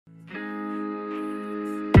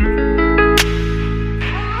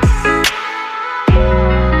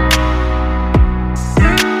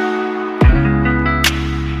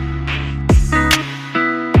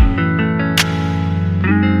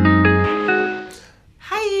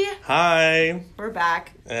Hi. We're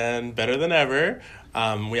back. And better than ever.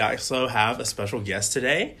 We also have a special guest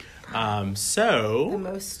today. The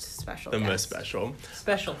most special.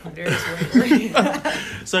 Special, very sweet.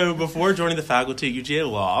 So before joining the faculty at UGA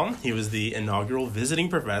Law, he was the inaugural visiting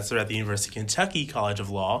professor at the University of Kentucky College of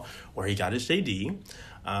Law, where he got his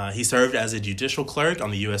JD. He served as a judicial clerk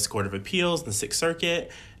on the U.S. Court of Appeals in the Sixth Circuit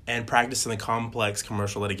and practiced in the complex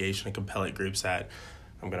commercial litigation and compellent groups at,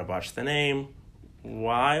 I'm going to botch the name,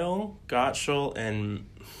 Weil, Gottschall, and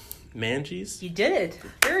Manges. You did it.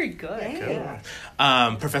 Very good.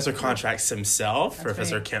 Yeah. Professor Contracts himself, That's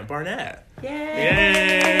Professor right. Kent Barnett.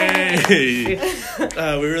 Yay!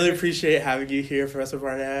 We really appreciate having you here, Professor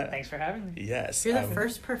Barnett. Thanks for having me. Yes. You're the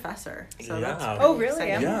first professor. So yeah. that's Oh,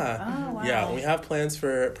 really? exciting. Yeah. Oh, wow. Yeah, we have plans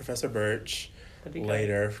for Professor Birch That'd be great.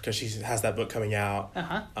 later because she has that book coming out.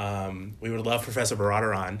 Uh-huh. We would love Professor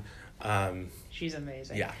Barada on. She's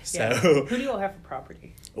amazing. Yeah, Yeah. so- Who do you all have for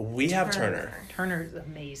property? We have Turner. Turner's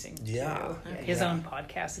amazing. Yeah. Too. His Yeah. own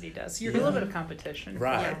podcast that he does. So you're Yeah. a little bit of competition.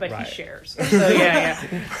 Right, But right. he shares. So yeah.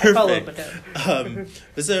 I follow up with him.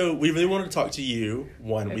 But so we really wanted to talk to you.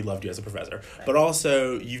 One, we loved you as a professor, but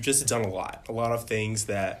also you've just done a lot of things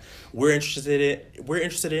that we're interested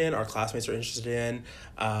in. Our classmates are interested in,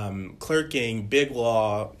 clerking, big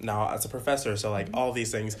law. Now as a professor, so like all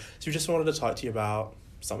these things. So we just wanted to talk to you about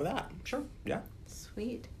some of that. Sure. Yeah.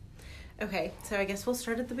 Sweet. Okay, so I guess we'll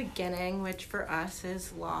start at the beginning, which for us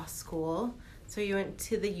is law school. So you went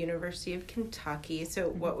to the University of Kentucky. So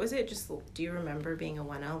what was it? Do you remember being a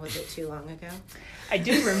 1L? Was it too long ago? I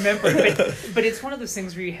do remember, but it's one of those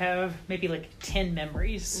things where you have maybe like 10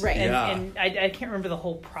 memories. Right. And I can't remember the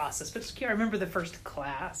whole process, but I remember the first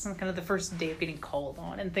class and kind of the first day of getting called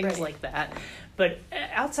on and things Right. like that. But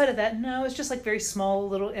outside of that, no, it's just like very small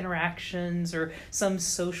little interactions or some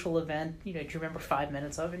social event, do you remember 5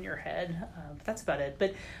 minutes of in your head? But that's about it.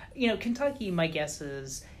 But, Kentucky, my guess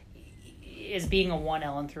is being a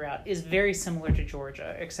 1L and throughout is very similar to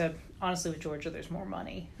Georgia, except honestly with Georgia there's more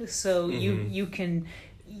money. So you can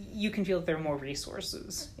feel that there are more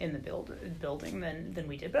resources in the building than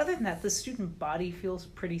we did. But other than that, the student body feels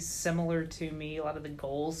pretty similar to me. A lot of the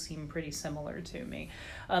goals seem pretty similar to me.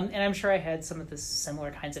 And I'm sure I had some of the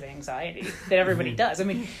similar kinds of anxiety that everybody does. I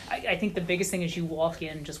mean, I think the biggest thing is you walk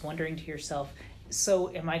in just wondering to yourself,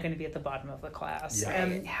 so am I going to be at the bottom of the class? Yeah.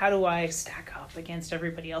 And how do I stack up against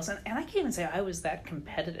everybody else? And I can't even say I was that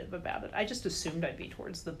competitive about it. I just assumed I'd be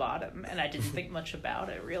towards the bottom, and I didn't think much about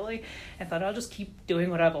it, really. I thought I'll just keep doing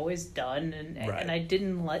what I've always done, and I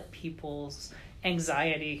didn't let people's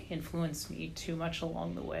anxiety influence me too much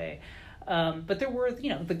along the way. But there were,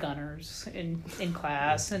 the gunners in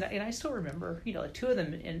class, and I still remember, like two of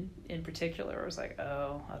them in particular. I was like,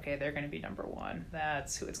 oh, okay, they're going to be number one.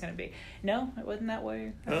 That's who it's going to be. No, it wasn't that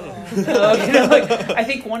way. I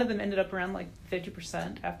think one of them ended up around like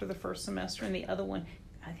 50% after the first semester, and the other one,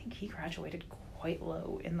 I think he graduated quite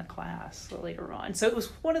low in the class later on. So it was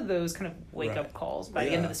one of those kind of wake-up calls by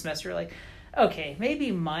the end of the semester, like, okay,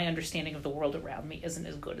 maybe my understanding of the world around me isn't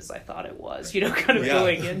as good as I thought it was,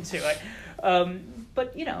 going into it.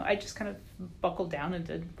 But, I just kind of buckled down and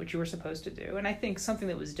did what you were supposed to do. And I think something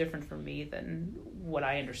that was different for me than what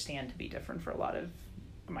I understand to be different for a lot of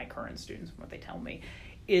my current students, from what they tell me,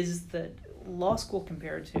 is that law school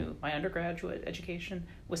compared to my undergraduate education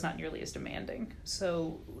was not nearly as demanding.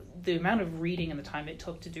 So the amount of reading and the time it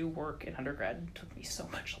took to do work in undergrad took me so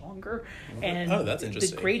much longer. And that's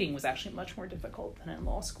interesting. The grading was actually much more difficult than in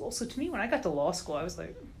law school. So to me, when I got to law school, I was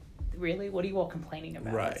like, really? What are you all complaining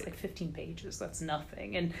about? Right. It's like 15 pages. That's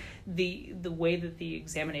nothing. And the way that the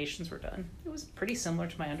examinations were done, it was pretty similar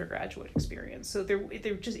to my undergraduate experience. So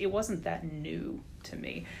it wasn't that new to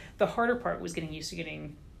me. The harder part was getting used to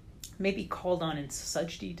getting maybe called on in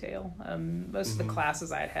such detail. Most of the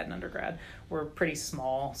classes I had in undergrad were pretty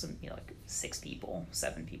small, some like 6 people,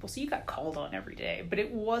 7 people. So you got called on every day, but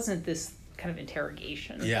it wasn't this kind of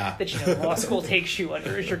interrogation that law school takes you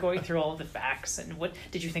under as you're going through all of the facts and what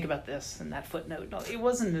did you think about this and that footnote. No, it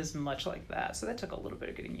wasn't as much like that. So that took a little bit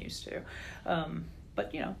of getting used to.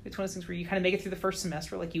 But, it's one of those things where you kind of make it through the first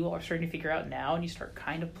semester like you all are starting to figure out now, and you start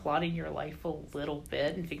kind of plotting your life a little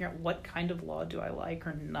bit and figuring out what kind of law do I like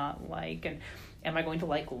or not like, and am I going to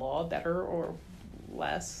like law better or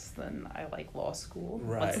less than I like law school?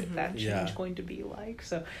 Right. What's that change going to be like?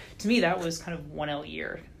 So to me, that was kind of 1L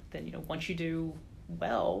year. Then, once you do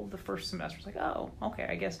well, the first semester was like, oh, okay,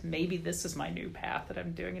 I guess maybe this is my new path that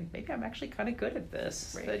I'm doing, and maybe I'm actually kind of good at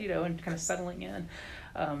this, right. But, and kind of settling in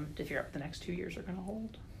to figure out what the next 2 years are going to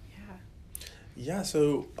hold. Yeah,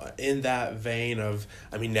 so in that vein of,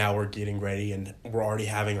 now we're getting ready and we're already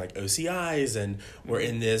having like OCIs and we're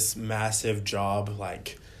in this massive job,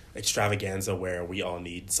 like extravaganza where we all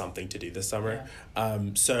need something to do this summer.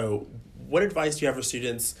 So what advice do you have for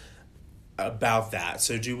students about that?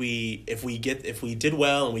 So do we, if we did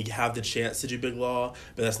well and we have the chance to do Big Law,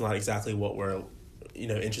 but that's not exactly what we're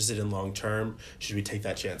interested in long term, should we take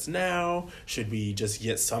that chance now? Should we just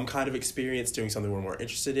get some kind of experience doing something we're more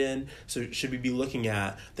interested in? So should we be looking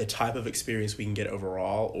at the type of experience we can get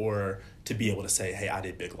overall, or to be able to say, hey, I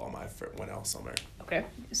did Big Law my 1L summer? Okay,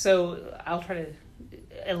 so I'll try to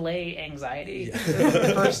allay anxiety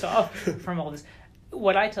first off from all this.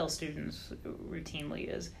 What I tell students routinely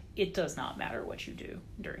is, it does not matter what you do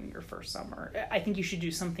during your first summer. I think you should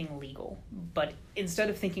do something legal, but instead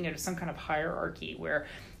of thinking of some kind of hierarchy where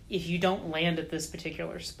if you don't land at this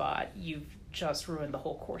particular spot, you've just ruined the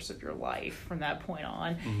whole course of your life from that point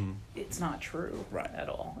on. It's not true at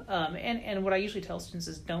all. And what I usually tell students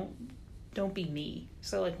is don't be me.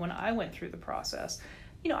 So like when I went through the process,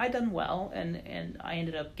 I'd done well, and I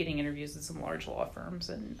ended up getting interviews at some large law firms,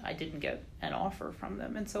 and I didn't get an offer from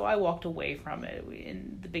them. And so I walked away from it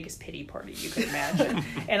in the biggest pity party you could imagine.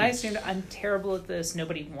 And I assumed, I'm terrible at this.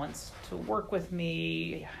 Nobody wants to work with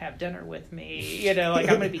me, have dinner with me. I'm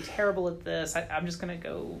going to be terrible at this. I'm just going to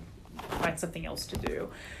go find something else to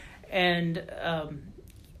do. And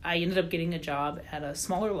I ended up getting a job at a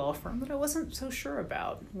smaller law firm that I wasn't so sure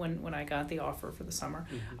about when I got the offer for the summer.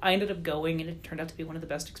 I ended up going, and it turned out to be one of the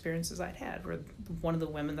best experiences I'd had. Where one of the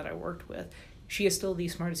women that I worked with, she is still the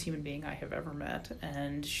smartest human being I have ever met,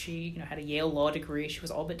 and she had a Yale law degree. She was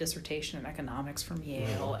all but dissertation in economics from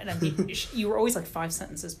Yale, and I mean, you were always like 5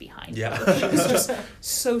 sentences behind her. She was just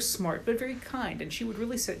so smart, but very kind, and she would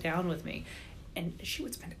really sit down with me. And she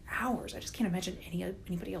would spend hours, I just can't imagine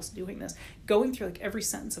anybody else doing this, going through like every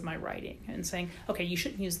sentence of my writing and saying, okay, you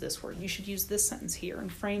shouldn't use this word, you should use this sentence here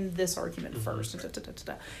and frame this argument first. And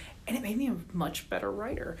it made me a much better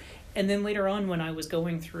writer. And then later on, when I was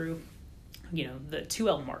going through, the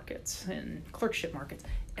 2L markets and clerkship markets,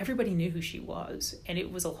 everybody knew who she was. And it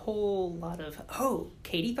was a whole lot of, oh,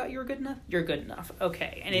 Katie thought you were good enough? You're good enough.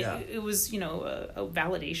 Okay. And it was, a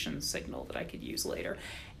validation signal that I could use later.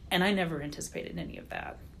 And I never anticipated any of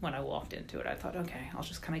that when I walked into it. I thought, okay, I'll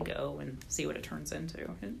just kind of go and see what it turns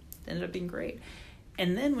into. And it ended up being great.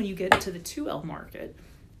 And then when you get to the 2L market,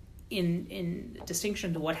 in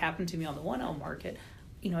distinction to what happened to me on the 1L market,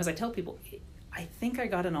 as I tell people, I think I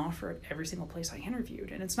got an offer at every single place I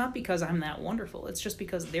interviewed. And it's not because I'm that wonderful. It's just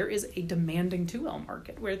because there is a demanding 2L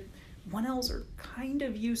market where 1Ls are kind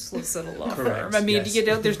of useless at a law firm. I mean,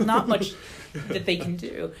 there's not much that they can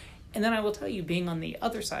do. And then I will tell you, being on the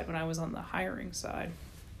other side, when I was on the hiring side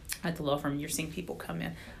at the law firm, you're seeing people come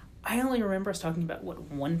in. I only remember us talking about what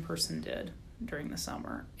one person did during the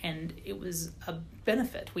summer, and it was a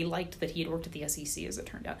benefit. We liked that he had worked at the SEC, as it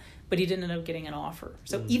turned out, but he didn't end up getting an offer.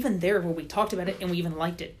 So even there, where we talked about it and we even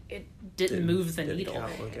liked it, it didn't move the needle.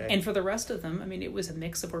 Okay. And for the rest of them, I mean, it was a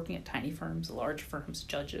mix of working at tiny firms, large firms,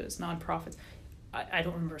 judges, nonprofits. I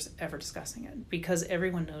don't remember us ever discussing it, because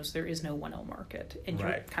everyone knows there is no 1L market, and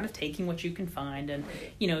you're kind of taking what you can find. And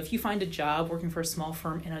if you find a job working for a small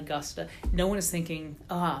firm in Augusta, no one is thinking,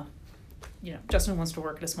 Justin wants to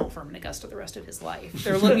work at a small firm in Augusta the rest of his life.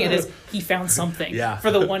 They're looking at it as he found something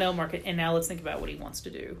for the 1L market, and now let's think about what he wants to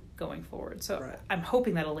do going forward. So I'm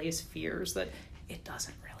hoping that allays fears that it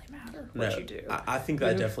doesn't really matter what you do. I think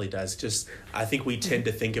that definitely does. Just, I think we tend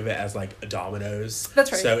to think of it as like dominoes.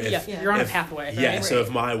 That's right. So you're on a pathway. Yeah. Right? So if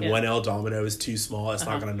my 1L domino is too small, it's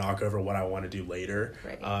not going to knock over what I want to do later.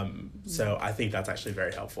 Right. So I think that's actually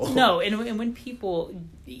very helpful. No, and when people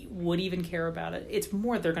would even care about it, it's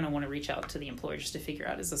more they're going to want to reach out to the employer just to figure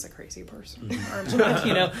out, is this a crazy person? Or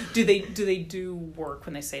do they do work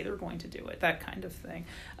when they say they're going to do it? That kind of thing.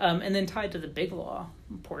 And then tied to the Big Law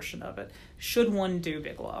portion of it, should one do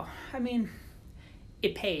Big Law? I mean,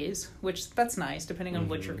 it pays, which that's nice, depending on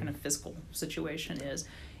what your kind of fiscal situation is.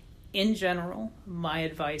 In general, my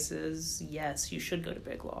advice is, yes, you should go to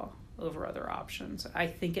Big Law over other options. I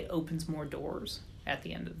think it opens more doors at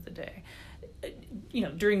the end of the day.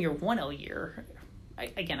 During your 1L year, I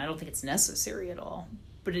don't think it's necessary at all,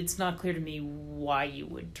 but it's not clear to me why you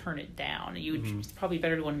would turn it down. It's probably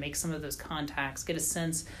better to want to make some of those contacts, get a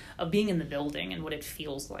sense of being in the building and what it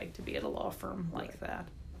feels like to be at a law firm like that.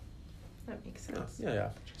 That makes sense. Yeah.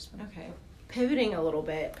 Okay. Pivoting a little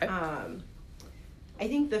bit, I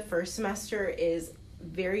think the first semester is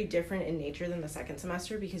very different in nature than the second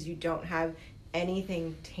semester, because you don't have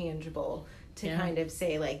anything tangible to kind of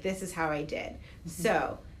say, like, this is how I did.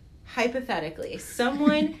 So, hypothetically,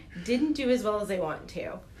 someone didn't do as well as they want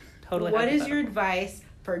to. Totally. What is your advice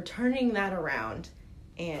for turning that around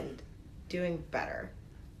and doing better?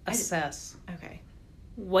 Assess. Okay.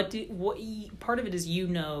 part of it is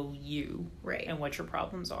you, right, and what your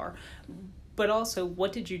problems are, but also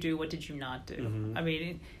what did you do, what did you not do? Mm-hmm. I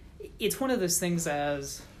mean, it's one of those things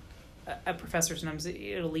as a professor, sometimes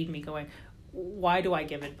it'll leave me going, why do I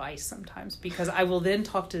give advice sometimes? Because I will then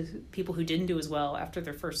talk to people who didn't do as well after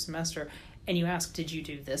their first semester, and you ask, did you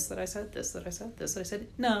do this that I said, this that I said, this that I said?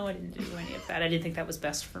 No, I didn't do any of that. I didn't think that was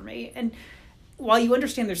best for me. And while you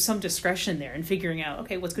understand there's some discretion there in figuring out,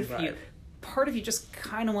 okay, what's good for you, part of you just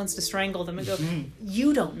kind of wants to strangle them and go,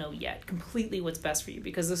 you don't know yet completely what's best for you,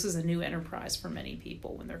 because this is a new enterprise for many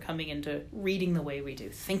people when they're coming into reading the way we do,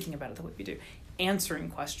 thinking about it the way we do, answering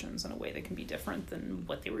questions in a way that can be different than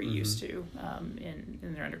what they were used to in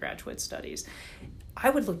their undergraduate studies. I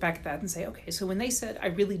would look back at that and say, okay, so when they said I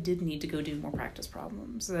really did need to go do more practice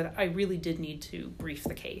problems, that I really did need to brief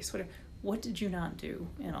the case, what did you not do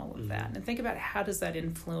in all of that? And think about how does that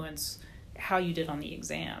influence how you did on the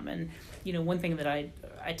exam. And one thing that I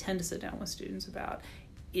tend to sit down with students about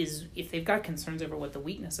is if they've got concerns over what the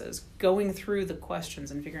weakness is, going through the questions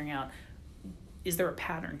and figuring out, is there a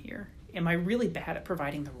pattern here? Am I really bad at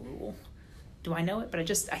providing the rule? Do I know it, but I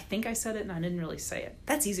think I said it and I didn't really say it?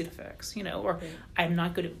 That's easy to fix, or I'm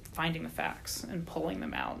not good at finding the facts and pulling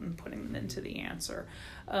them out and putting them into the answer.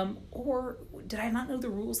 Or did I not know the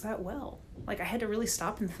rules that well? Like I had to really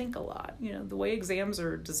stop and think a lot. The way exams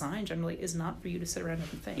are designed generally is not for you to sit around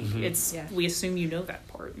and think. We assume you know that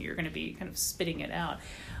part and you're going to be kind of spitting it out.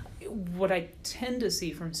 What I tend to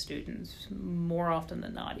see from students more often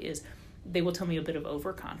than not is they will tell me a bit of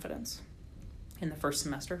overconfidence in the first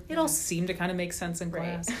semester. It all seemed to kind of make sense in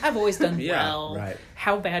class. I've always done well. Right.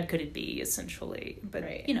 How bad could it be, essentially?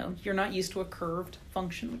 But, you're not used to a curved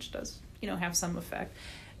function, which does, have some effect.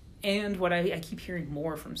 And what I keep hearing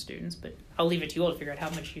more from students, but I'll leave it to you all to figure out how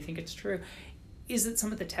much you think it's true, is that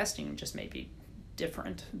some of the testing just may be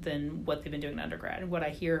different than what they've been doing in undergrad. And what I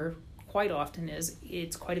hear quite often is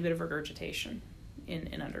it's quite a bit of regurgitation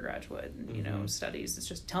in undergraduate studies. It's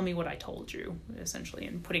just tell me what I told you, essentially,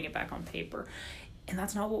 and putting it back on paper. And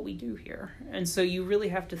that's not what we do here. And so you really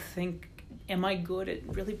have to think, am I good at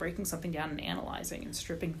really breaking something down and analyzing and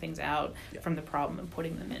stripping things out from the problem and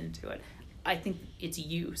putting them into it? I think it's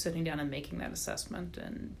you sitting down and making that assessment,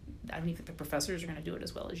 and I don't even think the professors are going to do it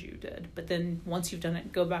as well as you did. But then once you've done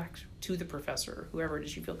it, go back to the professor, whoever it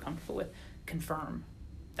is you feel comfortable with, confirm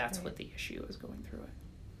that's what the issue is going through it.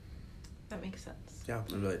 That makes sense. Yeah,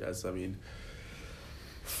 it really does. I mean,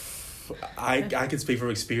 I can speak from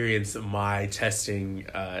experience. My testing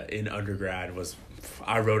in undergrad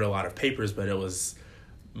I wrote a lot of papers, but it was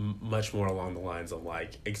much more along the lines of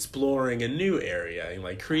like exploring a new area and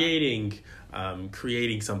like creating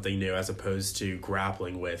something new as opposed to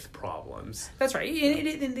grappling with problems. That's right.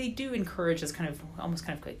 And they do encourage this kind of almost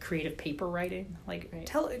kind of like creative paper writing, like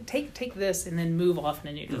take this and then move off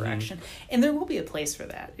in a new direction. And there will be a place for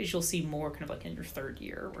that, as you'll see more kind of like in your third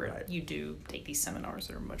year where you do take these seminars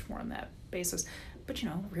that are much more on that basis. But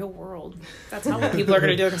real world, that's not what people are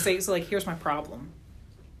going to do. They're going to say, so like, here's my problem.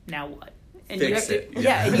 Now what? And Fix you have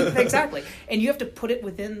to, it. exactly. And you have to put it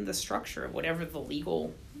within the structure of whatever the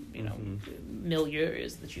legal, milieu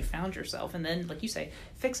is that you found yourself. And then, like you say,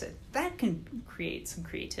 fix it. That can create some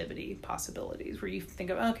creativity possibilities where you think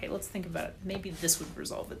of, okay, let's think about it. Maybe this would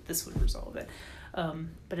resolve it. This would resolve it.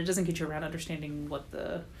 But it doesn't get you around understanding what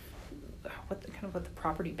the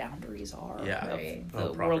property boundaries are of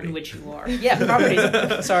the world in which you are. Yeah,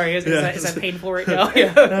 properties. Sorry, is that painful right now?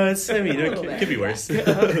 No, it could be worse.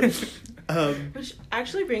 Which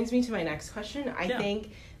actually brings me to my next question. I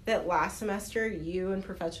think that last semester you and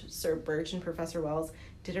Professor Birch and Professor Wells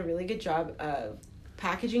did a really good job of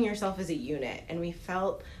packaging yourself as a unit, and we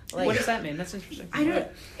felt like... What does that mean? That's interesting.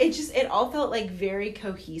 It all felt like very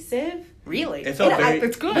cohesive. Really? It felt very...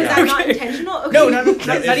 That's good. Was that not intentional? Okay. No,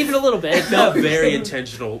 not even a little bit. It felt very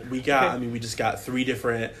intentional. We just got 3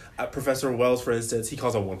 different... Professor Wells, for instance, he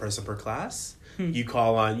calls on 1 person per class. You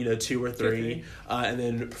call on, 2 or 3. And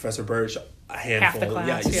then Professor Birch, a handful. Half the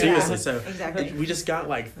class. Seriously. So exactly. we just got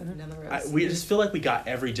we just feel like we got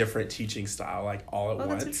every different teaching style all at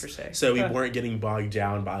once. That's interesting. So we weren't getting bogged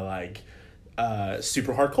down by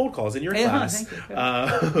super hard cold calls in your class.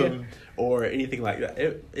 Thank you. Or anything like that.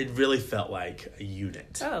 It really felt like a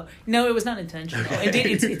unit. Oh, no, it was not intentional.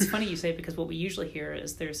 It's funny you say, because what we usually hear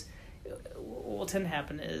is what will tend to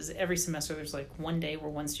happen is every semester there's one day where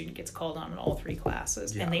one student gets called on in all 3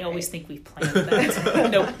 classes, and they always think we've planned that.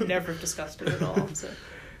 Nope, never discussed it at all. So,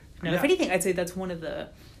 if anything, I'd say that's one of the,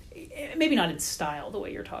 maybe not in style the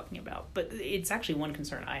way you're talking about, but it's actually one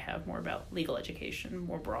concern I have more about legal education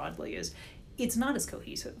more broadly is it's not as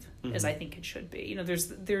cohesive as I think it should be.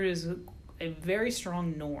 There is a very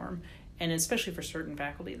strong norm and especially for certain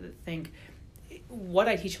faculty that think what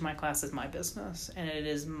I teach in my class is my business, and it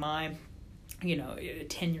is my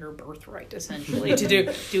tenure birthright, essentially,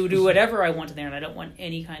 to do whatever I want in there, and I don't want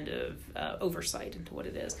any kind of oversight into what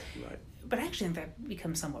it is. Right. But I actually think that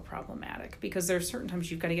becomes somewhat problematic, because there are certain times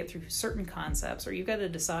you've got to get through certain concepts, or you've got to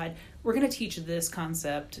decide, we're going to teach this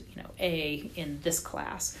concept, A, in this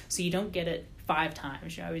class, so you don't get it 5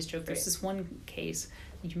 times. I always joke, there's this one case,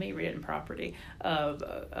 you may read it in Property,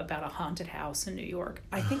 about a haunted house in New York.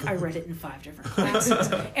 I think I read it in 5 different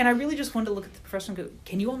classes. And I really just wanted to look at the professor and go,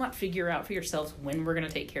 can you all not figure out for yourselves when we're going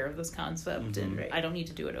to take care of this concept? Mm-hmm. And I don't need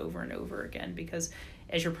to do it over and over again, because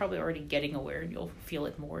as you're probably already getting aware, and you'll feel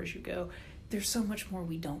it more as you go, there's so much more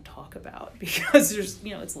we don't talk about, because there's,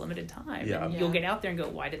 it's limited time. Yeah. And you'll get out there and go,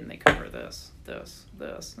 why didn't they cover this?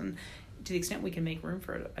 And to the extent we can make room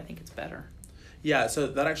for it, I think it's better. Yeah, so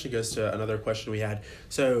that actually goes to another question we had.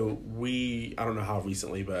 So I don't know how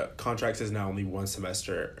recently, but contracts is now only 1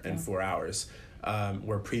 semester and 4 hours,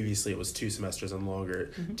 where previously it was 2 semesters and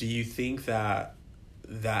longer. Mm-hmm. Do you think that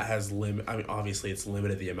has obviously it's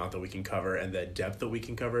limited the amount that we can cover and the depth that we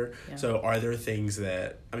can cover. Yeah. So are there things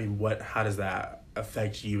that, how does that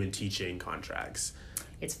affect you in teaching contracts?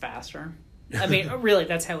 It's faster. Really,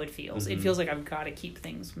 that's how it feels. Mm-hmm. It feels like I've got to keep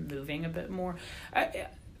things moving a bit more.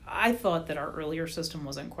 I thought that our earlier system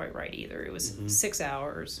wasn't quite right either. It was 6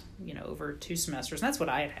 hours, over 2 semesters. And that's what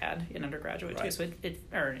I had in undergraduate too, so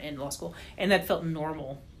or in law school. And that felt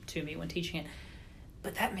normal to me when teaching it.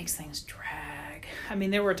 But that makes things drag.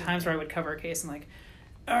 There were times where I would cover a case and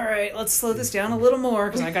all right, let's slow this down a little more,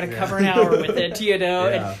 because I got to cover an hour with it,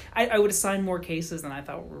 Yeah. And I would assign more cases than I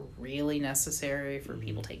thought were really necessary for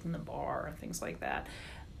people taking the bar and things like that.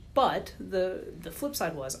 But the flip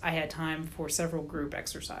side was I had time for several group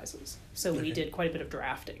exercises. So we did quite a bit of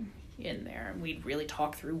drafting in there, and we'd really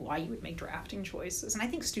talk through why you would make drafting choices. And I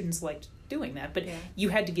think students liked doing that, but you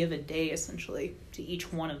had to give a day essentially to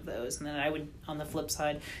each one of those. And then I would, on the flip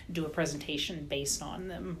side, do a presentation based on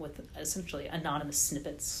them with essentially anonymous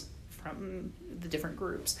snippets from the different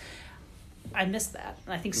groups. I missed that,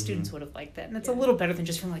 and I think students would have liked that. And it's a little better than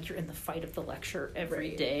just feeling like you're in the fight of the lecture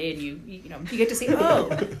every day, and you get to see,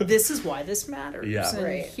 this is why this matters. Yeah.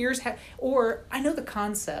 And here's how, or I know the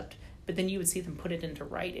concept, but then you would see them put it into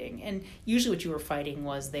writing. And usually what you were fighting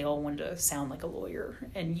was they all wanted to sound like a lawyer,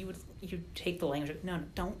 and you'd take the language, no,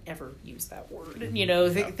 don't ever use that word.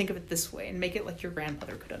 And, think of it this way and make it like your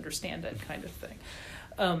grandmother could understand it, kind of thing.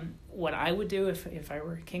 What I would do if I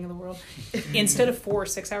were king of the world, instead of 4 or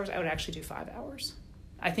 6 hours, I would actually do 5 hours.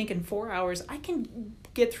 I think in 4 hours, I can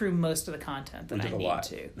get through most of the content that I need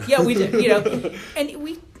to. Yeah, we did,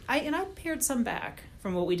 and I pared some back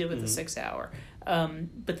from what we did with the 6 hour.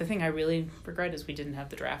 But the thing I really regret is we didn't have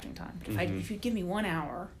the drafting time. But if you'd give me 1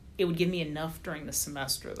 hour, it would give me enough during the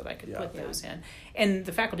semester that I could put those in. And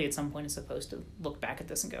the faculty at some point is supposed to look back at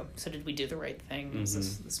this and go, so did we do the right thing? Is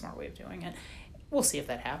this the smart way of doing it? We'll see if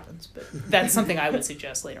that happens, but that's something I would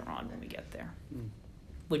suggest later on when we get there.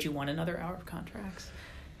 Would you want another hour of contracts?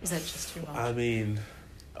 Is that just too much?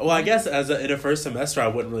 I guess in a first semester, I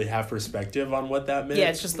wouldn't really have perspective on what that meant. Yeah,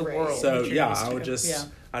 it's just the world. So I would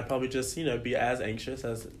I'd probably just be as anxious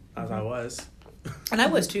as I was. And I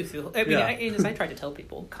was too, Phil. As I tried to tell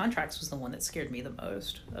people, contracts was the one that scared me the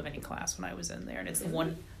most of any class when I was in there, and it's the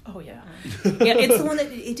one. Oh yeah, it's the one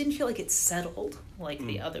that it didn't feel like it settled like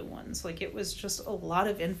the other ones. Like it was just a lot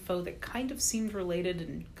of info that kind of seemed related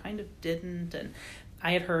and kind of didn't. And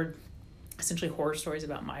I had heard essentially horror stories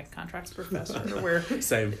about my contracts professor, where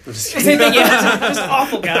same thing, just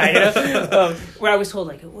awful guy. Where I was told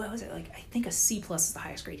what was it I think a C+ is the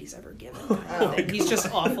highest grade he's ever given. He's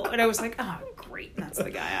just awful, and I was like, great, and that's the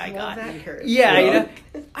guy I got. That hurt. Yeah,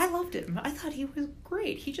 I loved him. I thought he was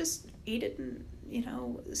great. He didn't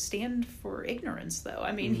stand for ignorance, though.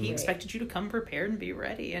 He expected you to come prepared and be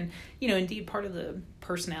ready. And, indeed, part of the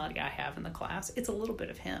personality I have in the class, it's a little bit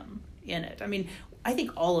of him in it. I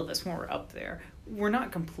think all of us, when we're up there, we're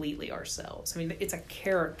not completely ourselves. It's a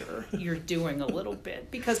character you're doing a little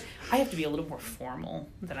bit, because I have to be a little more formal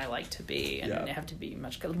than I like to be, and I have to be a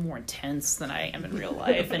little more intense than I am in real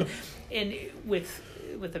life. And with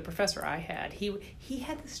the professor I had, he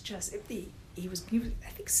had this he was I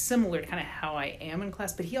think similar to kind of how I am in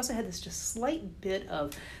class, but he also had this just slight bit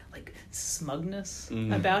of smugness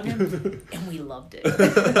about him, and we loved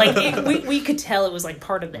it. We could tell it was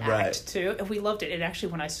part of the act too, and we loved it. And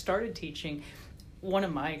actually, when I started teaching, one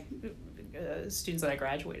of my students that I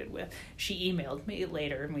graduated with, she emailed me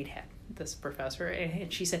later, and we'd had this professor,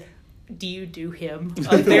 and she said, do you do him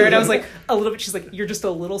up there? And I was like, a little bit. She's like, you're just a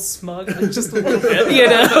little smug, like, just a little bit, you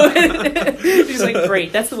know? She's like,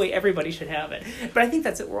 great, that's the way everybody should have it. But I think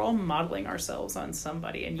that's it. We're all modeling ourselves on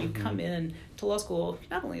somebody. And you come in to law school,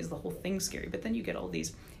 not only is the whole thing scary, but then you get all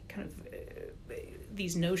these kind of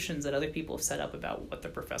these notions that other people have set up about what the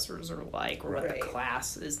professors are like or what the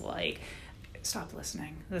class is like. Stop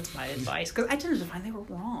listening. That's my advice. Because I tended to find they were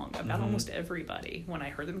wrong about almost everybody when I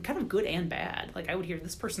heard them, kind of good and bad. Like, I would hear,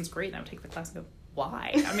 this person's great, and I would take the class and go,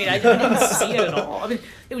 why? I mean, I didn't see it at all. I mean,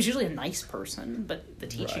 it was usually a nice person, but the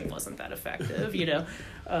teaching wasn't that effective, you know?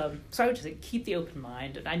 So I would just say, keep the open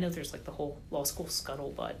mind. And I know there's, like, the whole law school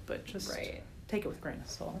scuttlebutt, but just take it with a grain of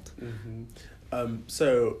salt.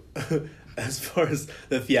 So, as far as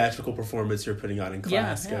the theatrical performance you're putting on in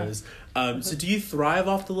class goes, so do you thrive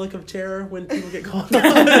off the look of terror when people get called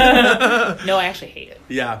on? No, I actually hate it.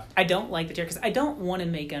 Yeah. I don't like the terror because I don't want to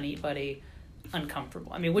make anybody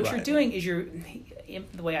uncomfortable. I mean, what you're doing is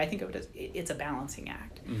the way I think of it is, it's a balancing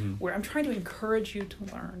act where I'm trying to encourage you to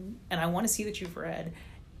learn, and I want to see that you've read,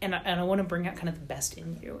 and I want to bring out kind of the best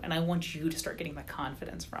in you, and I want you to start getting the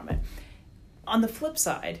confidence from it. On the flip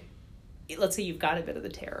side, let's say you've got a bit of the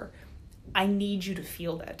terror. I need you to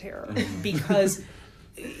feel that terror because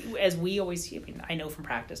as we always see, I mean, I know from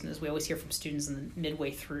practice, and as we always hear from students in the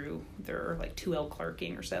midway through their like 2L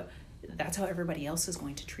clerking or so, that's how everybody else is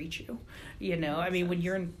going to treat you. You know, I mean, when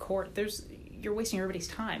you're in court, you're wasting everybody's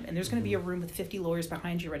time, and there's going to be a room with 50 lawyers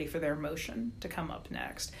behind you ready for their motion to come up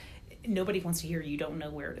next. Nobody wants to hear you don't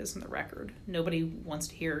know where it is in the record. Nobody wants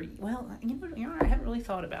to hear, well, you know, I haven't really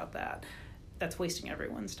thought about that. That's wasting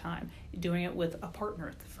everyone's time. Doing it with a partner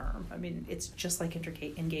at the firm, I mean, it's just like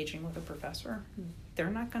engaging with a professor.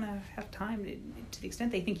 They're not going to have time to the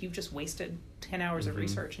extent they think you've just wasted 10 hours of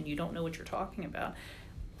research and you don't know what you're talking about.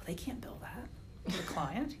 Well, they can't bill that to the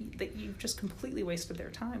client. That you've just completely wasted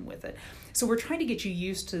their time with it. So we're trying to get you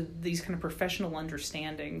used to these kind of professional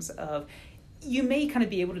understandings of, you may kind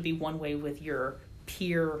of be able to be one way with your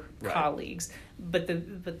peer colleagues, but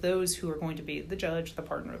those who are going to be the judge, the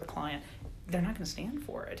partner, the client, they're not going to stand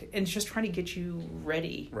for it. And it's just trying to get you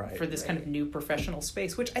ready for this kind of new professional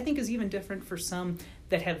space, which I think is even different for some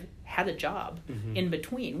that have had a job in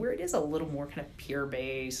between, where it is a little more kind of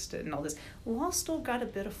peer-based and all this. Law still got a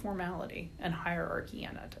bit of formality and hierarchy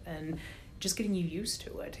in it, and just getting you used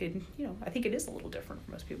to it. And, you know, I think it is a little different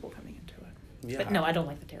for most people coming into it. Yeah. But no, I don't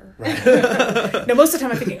like the terror. Right. No, most of the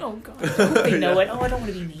time I'm thinking, oh, God, I hope they know it. Oh, I don't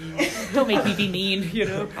want to be mean. Don't make me be mean, you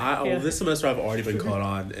know. This semester I've already been called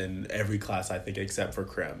on in every class, I think, except for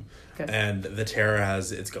crim. Okay. And the terror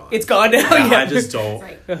it's gone. It's gone now, I just don't,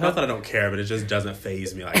 not that I don't care, but it just doesn't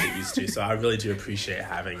faze me like it used to. So I really do appreciate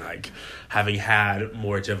having had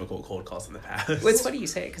more difficult cold calls in the past. Well, it's funny you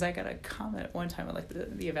say it, because I got a comment one time on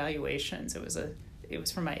the evaluations. It was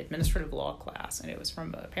from my administrative law class, and it was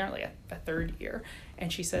from apparently a third year.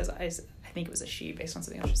 And she says, I think it was a she, based on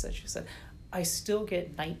something else she said, I still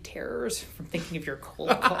get night terrors from thinking of your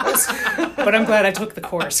cold calls, but I'm glad I took the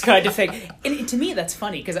course, kind of thing. And to me, that's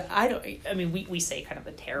funny, because we say kind of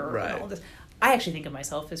the terror and all this. I actually think of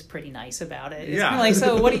myself as pretty nice about it. It's kind of like,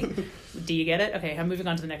 so what do you get it? Okay, I'm moving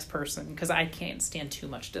on to the next person, because I can't stand too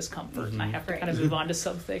much discomfort and I have to kind of move on to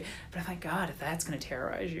something. But I'm like, God, if that's going to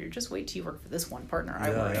terrorize you, just wait till you work for this one partner I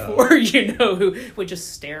work for, you know, who would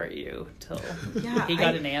just stare at you till he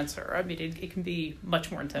got an answer. I mean, it can be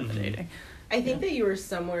much more intimidating. I think that you were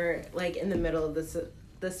somewhere like in the middle of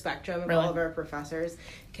the spectrum of all of our professors,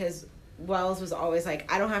 because Wells was always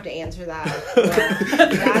like, I don't have to answer that.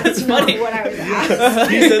 Well, that's not what I was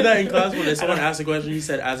asked. He said that in class when someone asked a question. He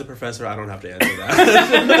said, as a professor, I don't have to answer that.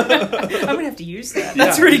 I'm going to have to use that.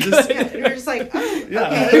 That's really good. And you're just like, oh, okay.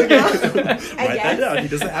 Write that down. He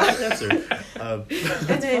doesn't have to answer.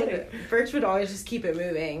 And then Birch would always just keep it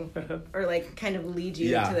moving, or like kind of lead you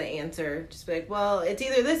to the answer. Just be like, well, it's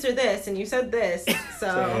either this or this, and you said this,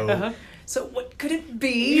 so... So what could it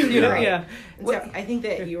be? You know? Yeah. So I think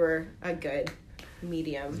that you were a good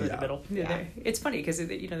medium. In the middle. Yeah. It's funny because,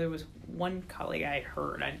 you know, there was one colleague I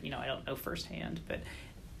heard, I don't know firsthand, but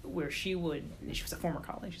where she was a former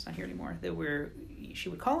colleague, she's not here anymore, where she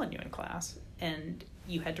would call on you in class and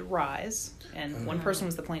you had to rise, and one person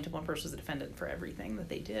was the plaintiff, one person was the defendant for everything that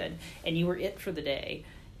they did, and you were it for the day,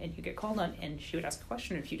 and you get called on, and she would ask a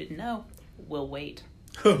question, and if you didn't know, we'll wait.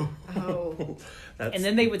 And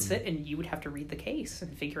then they would sit and you would have to read the case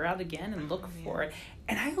and figure out again and look for it.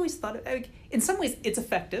 And I always thought, in some ways, it's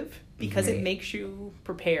effective because it makes you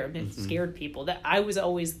prepared and it scared people. That I was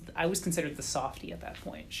considered the softie at that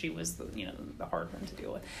point. She was the hard one to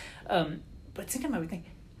deal with. But at the same time, I would think,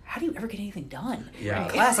 how do you ever get anything done Yeah. in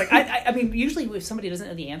class? Like, I mean, usually if somebody doesn't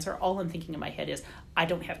know the answer, all I'm thinking in my head is, I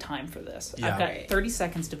don't have time for this. Yeah. I've got 30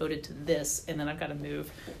 seconds devoted to this, and then I've got to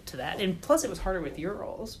move to that. And plus, it was harder with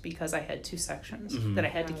urals because I had two sections that I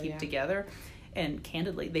had to keep together. And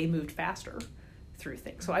candidly, they moved faster through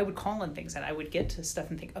things. So I would call in things, and I would get to stuff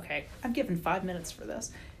and think, okay, I'm given 5 minutes for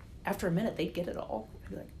this. After a minute, they'd get it all. I'd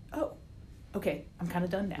be like, oh, okay, I'm kind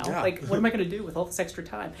of done now. Yeah. Like, what am I going to do with all this extra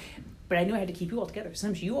time? But I knew I had to keep you all together.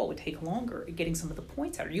 Sometimes you all would take longer at getting some of the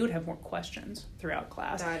points out, or you would have more questions throughout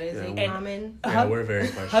class. That is a Yeah. common. Yeah, we're very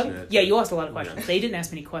passionate. Yeah, you asked a lot of questions. They didn't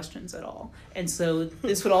ask many questions at all. And so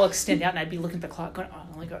this would all extend out, and I'd be looking at the clock going, oh,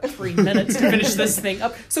 I only got 3 minutes to finish this thing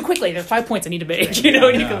up. So quickly, there's 5 points I need to make, you know,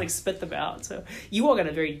 and you can like spit them out. So you all got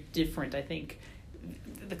a very different, I think,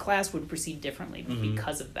 the class would proceed differently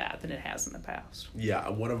because of that than it has in the past. Yeah,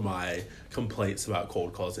 one of my complaints about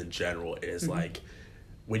cold calls in general is like,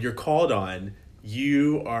 when you're called on,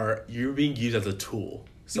 you're being used as a tool.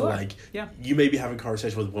 So like, you may be having a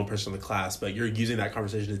conversation with one person in the class, but you're using that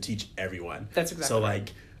conversation to teach everyone. That's exactly so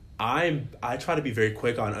right. like, I try to be very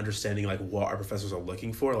quick on understanding like what our professors are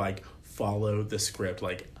looking for. Like, follow the script.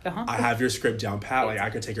 Like, I have your script down pat. Like, I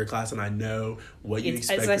could take your class and I know what you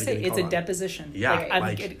expect. As I say, it's a deposition. Yeah,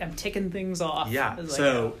 like, I'm ticking things off. Yeah. Like,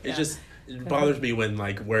 so it bothers me when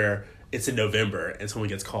like where it's in November and someone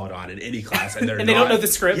gets called on in any class and they don't know the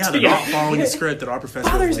script. Yeah, they're not following the script that our professor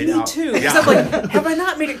bothers laid me out. too. Because I'm like, have I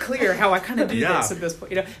not made it clear how I kind of do this at this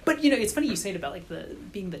point? You know, but you know, it's funny you say it about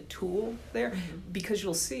like being the tool there, because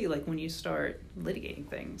you'll see like when you start litigating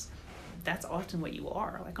things, that's often what you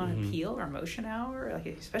are. Like on appeal or motion hour, like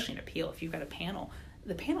especially in appeal, if you've got a panel.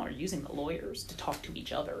 The panel are using the lawyers to talk to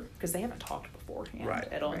each other because they haven't talked beforehand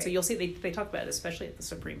at all. Right. So you'll see they talk about it, especially at the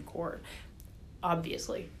Supreme Court.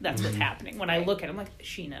 Obviously, that's what's happening. When I look at it, I'm like,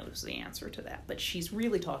 she knows the answer to that. But she's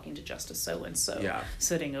really talking to Justice so-and-so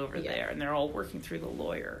sitting over there, and they're all working through the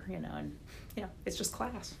lawyer, you know, and, you know, it's just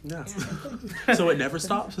class. Yeah. So it never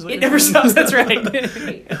stops? It never stops, that's right.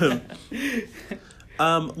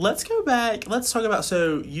 Let's go back. Let's talk about,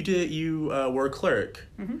 so you were a clerk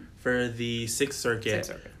for the Sixth Circuit.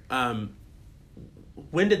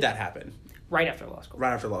 When did that happen? Right after law school.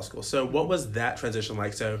 Right after law school. So what was that transition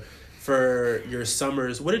like? So for your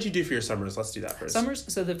summers, what did you do for your summers? Let's do that first.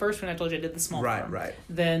 Summers, so the first one I told you I did the small firm. Right.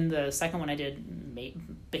 Then the second one I did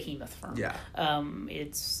behemoth firm. Yeah.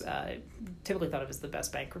 It's typically thought of as the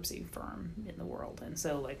best bankruptcy firm in the world. And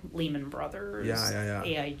so like Lehman Brothers,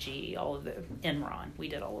 AIG, all of the Enron, we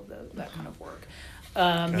did all of that kind of work.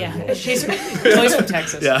 She's Joyce from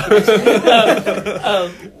Texas.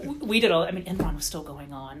 We did all. I mean, Enron was still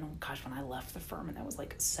going on. Gosh, when I left the firm, and that was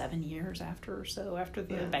like 7 years after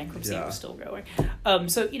the bankruptcy was still going.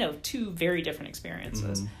 So you know, two very different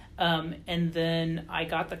experiences. And then I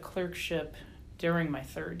got the clerkship during my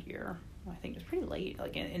third year. I think it was pretty late,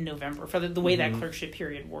 like in November, for the way that clerkship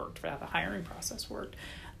period worked, for how the hiring process worked.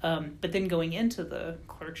 But then going into the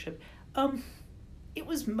clerkship. It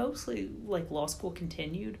was mostly like law school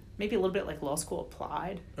continued, maybe a little bit like law school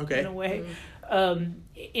applied in a way.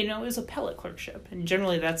 You know, it was appellate clerkship, and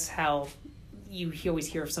generally that's how you always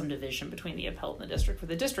hear of some division between the appellate and the district, where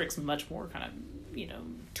the district's much more kind of, you know,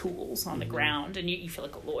 tools on the ground, and you feel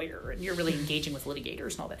like a lawyer, and you're really engaging with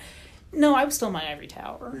litigators and all that. No, I was still in my ivory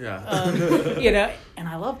tower. Yeah. You know, and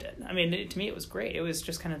I loved it. I mean, to me, it was great. It was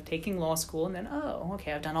just kind of taking law school and then,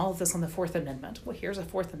 I've done all of this on the Fourth Amendment. Well, here's a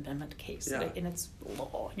Fourth Amendment case. Yeah. And it's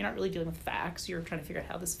law. You're not really dealing with facts. You're trying to figure out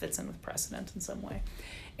how this fits in with precedent in some way.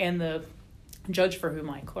 And the judge for whom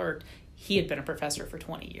I clerked, he had been a professor for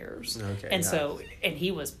 20 years. So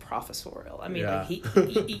he was professorial. I mean, like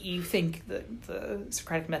you think that the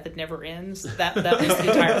Socratic method never ends. That was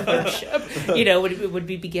the entire clerkship. You know, it would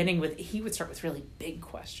be beginning with, he would start with really big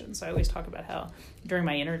questions. So I always talk about how during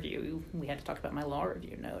my interview, we had to talk about my law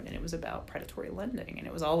review note, and it was about predatory lending. And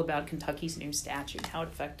it was all about Kentucky's new statute, how it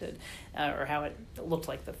affected, or how it looked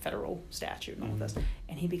like the federal statute and all of this.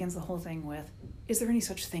 And he begins the whole thing with, is there any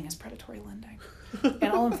such thing as predatory lending?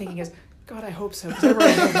 And all I'm thinking is, God, I hope so, because I wrote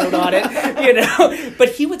a note on it, you know. But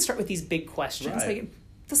he would start with these big questions, like,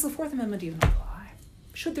 does the Fourth Amendment even apply?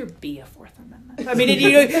 Should there be a Fourth Amendment? I mean,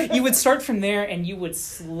 you would start from there, and you would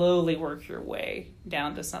slowly work your way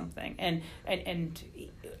down to something. And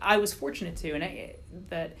I was fortunate too,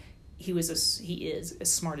 that he is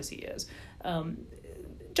as smart as he is.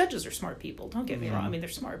 Judges are smart people. Don't get me wrong. I mean, they're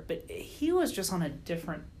smart, but he was just on a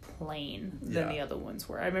different plane than the other ones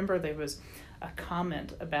were. I remember there was a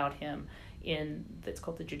comment about him that's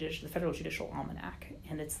called the Federal Judicial Almanac,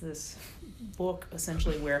 and it's this book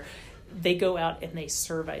essentially where they go out and they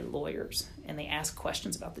survey lawyers and they ask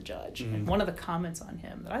questions about the judge. And one of the comments on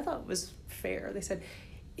him that I thought was fair, they said,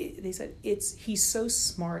 they said, he's so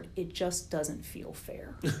smart, it just doesn't feel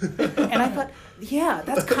fair. And I thought, yeah,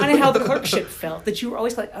 that's kind of how the clerkship felt, that you were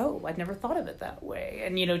always like, oh, I'd never thought of it that way.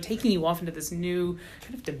 And, taking you off into this new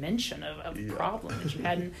kind of dimension of problem that you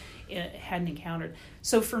hadn't encountered.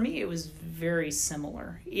 So for me, it was very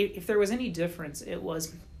similar. If there was any difference, it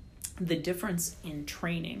was the difference in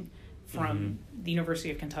training from the University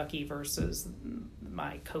of Kentucky versus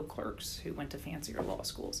my co-clerks who went to fancier law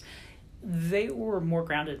schools. They were more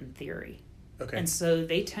grounded in theory. Okay. And so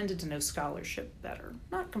they tended to know scholarship better.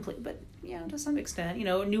 Not completely, but to some extent,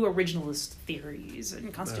 knew originalist theories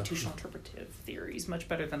and constitutional interpretive theories much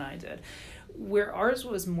better than I did. Where ours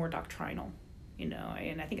was more doctrinal, and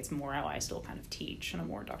I think it's more how I still kind of teach in a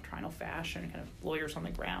more doctrinal fashion, kind of lawyers on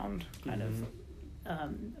the ground kind of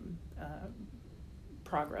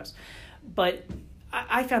progress. But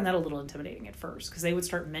I found that a little intimidating at first, because they would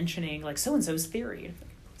start mentioning like so-and-so's theory.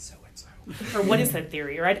 Or what is that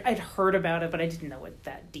theory? Or I'd heard about it, but I didn't know it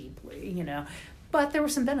that deeply, But there were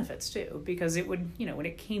some benefits too, because it would, when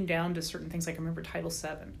it came down to certain things, like I remember Title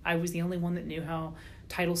VII, I was the only one that knew how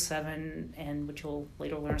Title VII and what you'll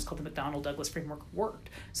later learn is called the McDonnell-Douglas framework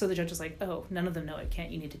worked. So the judge was like, oh, none of them know it,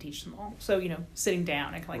 you need to teach them all. So, sitting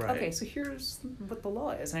down and kind of like, okay, so here's what the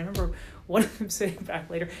law is. And I remember one of them sitting back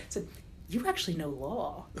later said, you actually know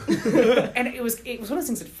law. And it was one of those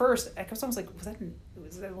things at first, I was almost like, was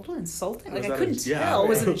that a little insulting? Like I couldn't tell,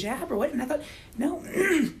 was it a jab or what? And I thought, no,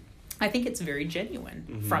 I think it's very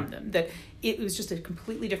genuine from them, that it was just a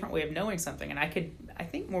completely different way of knowing something. And I could, I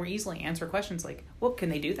think, more easily answer questions like, well, can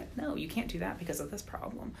they do that? No, you can't do that because of this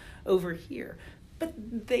problem over here. But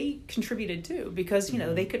they contributed too, because,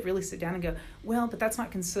 they could really sit down and go, well, but that's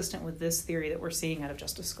not consistent with this theory that we're seeing out of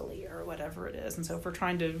Justice Scalia or whatever it is. And so if we're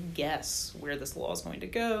trying to guess where this law is going to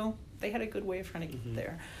go, they had a good way of trying to get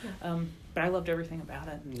there. Yeah. But I loved everything about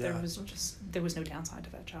it. Yeah. There was no downside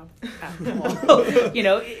to that job at all.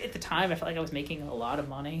 At the time, I felt like I was making a lot of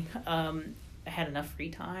money. I had enough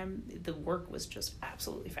free time. The work was just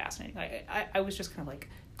absolutely fascinating. I was just kind of like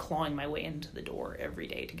clawing my way into the door every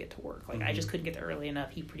day to get to work. Like I just couldn't get there early enough.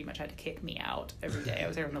 He pretty much had to kick me out every day. I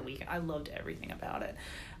was there on the weekend. I loved everything about it.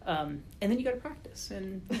 And then you go to practice.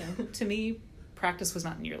 And to me, practice was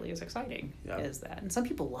not nearly as exciting as that. And some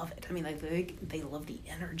people love it. I mean, they love the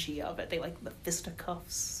energy of it. They like the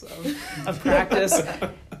fisticuffs of practice.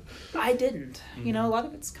 I didn't. A lot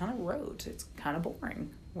of it's kind of rote. It's kind of boring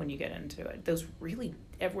when you get into it. Those really,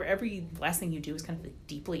 every last thing you do is kind of like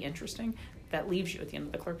deeply interesting. That leaves you at the end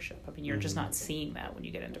of the clerkship. I mean, you're just not seeing that when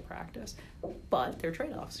you get into practice. But there are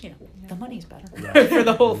trade-offs. The money's better for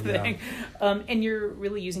the whole thing. And you're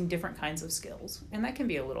really using different kinds of skills. And that can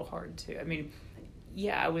be a little hard, too. I mean,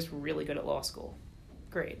 I was really good at law school.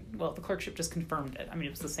 Great. Well, the clerkship just confirmed it. I mean,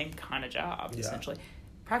 it was the same kind of job, essentially.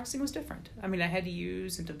 Practicing was different. I mean, I had to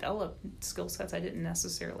use and develop skill sets I didn't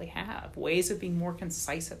necessarily have, ways of being more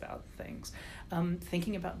concise about things,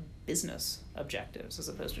 thinking about business objectives as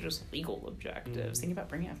opposed to just legal objectives, thinking about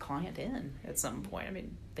bringing a client in at some point. I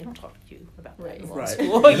mean, they don't talk to you about that in law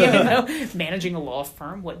school. Managing a law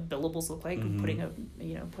firm, what billables look like, putting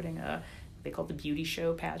a they call it the beauty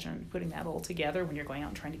show pageant, putting that all together when you're going out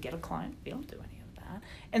and trying to get a client. They don't do any of that.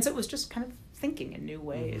 And so it was just kind of thinking in new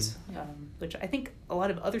ways, which I think a lot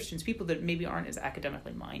of other students, people that maybe aren't as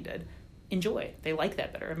academically minded, enjoy. They like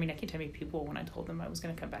that better. I mean, I can't tell you people when I told them I was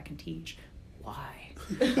going to come back and teach, why?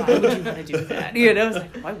 Why would you want to do that? It's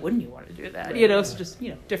like, why wouldn't you want to do that? It's just,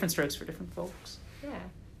 different strokes for different folks. Yeah.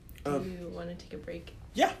 Do you want to take a break?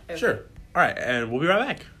 Yeah, sure. All right, and we'll be right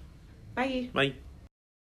back. Bye. Bye.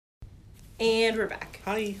 And we're back.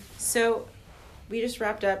 Hi. So we just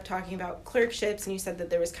wrapped up talking about clerkships, and you said that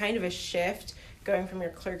there was kind of a shift going from your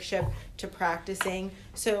clerkship to practicing.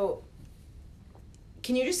 So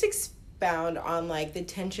can you just expound on like the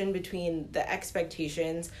tension between the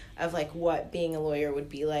expectations of like what being a lawyer would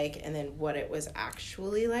be like and then what it was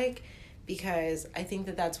actually like? Because I think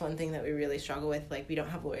that that's one thing that we really struggle with. Like, we don't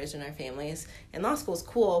have lawyers in our families, and law school's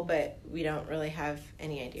cool, but we don't really have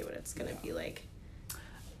any idea what it's going to be like.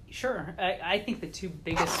 Sure. I think the two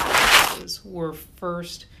biggest differences were,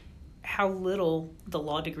 first, how little the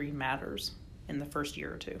law degree matters in the first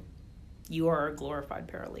year or two. You are a glorified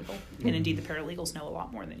paralegal, and indeed the paralegals know a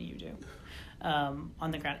lot more than you do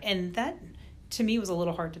on the ground. And that, to me, was a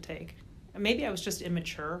little hard to take. Maybe I was just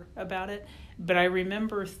immature about it, but I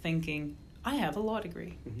remember thinking, I have a law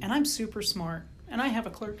degree, and I'm super smart, and I have a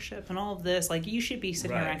clerkship and all of this. Like, you should be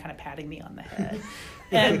sitting around kind of patting me on the head.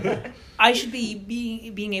 And I should be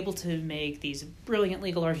being able to make these brilliant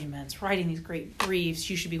legal arguments, writing these great briefs.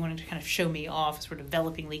 You should be wanting to kind of show me off as we're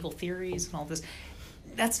developing legal theories and all this.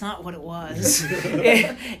 That's not what it was.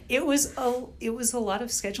 It was a lot of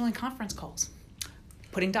scheduling conference calls,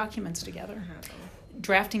 putting documents together,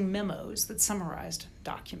 drafting memos that summarized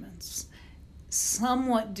documents,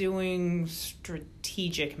 somewhat doing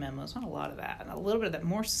strategic memos, not a lot of that, and a little bit of that,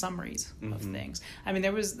 more summaries of things. I mean,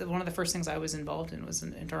 there was one of the first things I was involved in was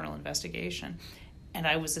an internal investigation, and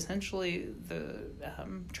I was essentially the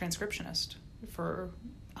transcriptionist for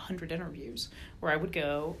 100 interviews, where I would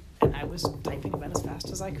go and I was typing about as fast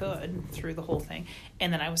as I could through the whole thing,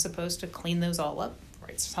 and then I was supposed to clean those all up,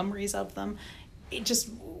 write summaries of them. It just,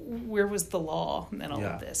 where was the law and all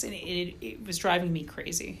of this? And it was driving me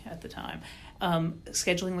crazy at the time.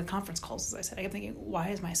 Scheduling the conference calls, as I said, I kept thinking, why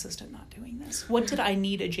is my assistant not doing this? What did I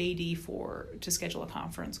need a JD for to schedule a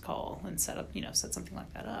conference call and set something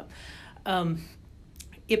like that up?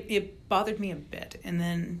 It bothered me a bit. And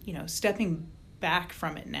then, stepping back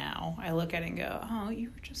from it now, I look at it and go, oh, you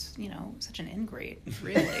were just, such an ingrate,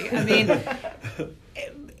 really. I mean,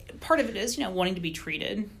 part of it is, wanting to be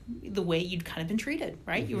treated the way you'd kind of been treated,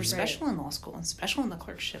 right? You were special in law school and special in the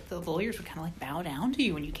clerkship. The lawyers would kind of like bow down to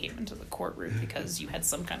you when you came into the courtroom because you had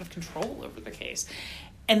some kind of control over the case.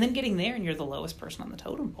 And then getting there and you're the lowest person on the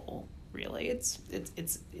totem pole, really. It's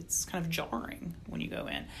kind of jarring when you go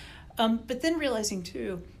in. But then realizing,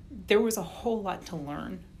 too, there was a whole lot to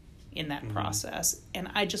learn in that process, and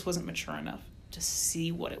I just wasn't mature enough to see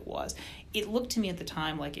what it was. It looked to me at the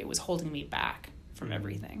time like it was holding me back from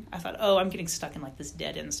everything. I thought, I'm getting stuck in like this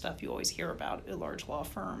dead end stuff you always hear about at large law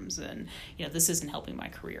firms, and this isn't helping my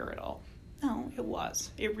career at all. No, it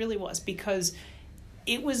was. It really was, because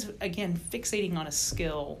it was, again, fixating on a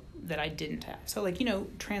skill that I didn't have. So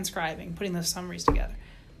transcribing, putting those summaries together.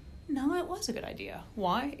 No, it was a good idea.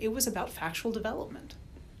 Why? It was about factual development.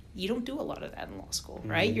 You don't do a lot of that in law school,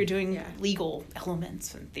 right? You're doing legal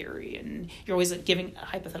elements and theory, and you're always giving a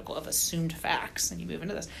hypothetical of assumed facts, and you move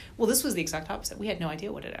into this. Well, this was the exact opposite. We had no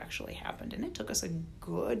idea what had actually happened, and it took us a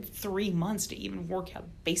good 3 months to even work out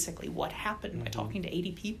basically what happened by talking to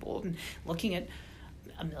 80 people and looking at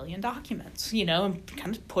 1 million documents, and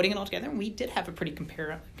kind of putting it all together. And we did have a pretty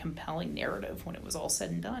compelling narrative when it was all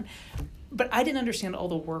said and done. But I didn't understand all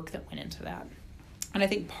the work that went into that. And I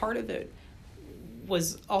think part of it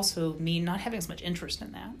was also me not having as much interest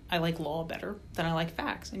in that. I like law better than I like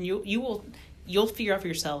facts, and you'll figure out for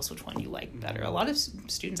yourselves which one you like better. A lot of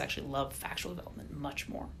students actually love factual development much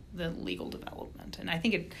more than legal development, and I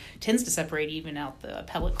think it tends to separate even out the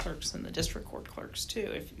appellate clerks and the district court clerks too,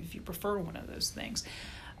 if you prefer one of those things.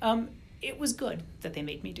 It was good that they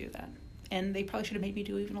made me do that. And they probably should have made me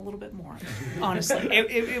do even a little bit more, honestly.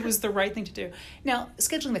 It was the right thing to do. Now,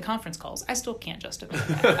 scheduling the conference calls, I still can't justify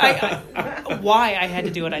that. Why I had to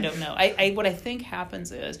do it, I don't know. What I think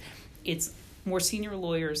happens is it's more senior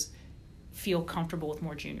lawyers feel comfortable with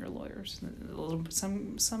more junior lawyers.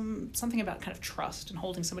 Something about kind of trust and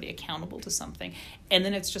holding somebody accountable to something. And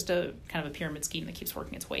then it's just a kind of a pyramid scheme that keeps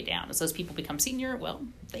working its way down. As those people become senior, well,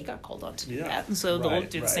 they got called on to do that. And so they'll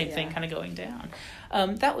do the same thing kind of going down.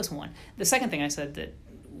 That was one. The second thing I said that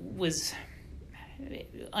was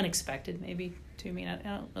unexpected maybe to me, and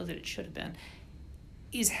I don't know that it should have been,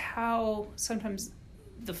 is how sometimes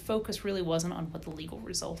the focus really wasn't on what the legal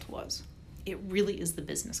result was. It really is the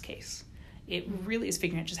business case. It really is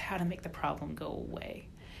figuring out just how to make the problem go away.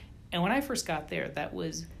 And when I first got there, that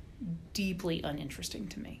was deeply uninteresting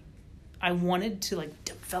to me. I wanted to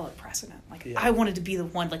develop precedent. I wanted to be the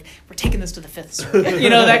one, we're taking this to the Fifth Circuit,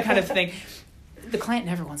 that kind of thing. The client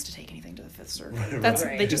never wants to take anything to the Fifth Circuit.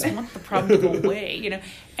 They just want the problem to go away,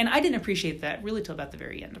 And I didn't appreciate that really till about the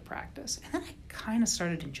very end of practice. And then I kind of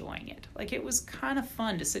started enjoying it. It was kind of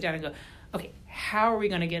fun to sit down and go, okay, how are we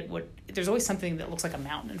going to get there's always something that looks like a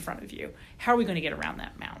mountain in front of you. How are we going to get around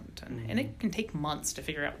that mountain? And it can take months to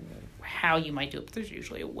figure out how you might do it, but there's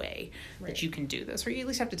usually a way that you can do this. Or you at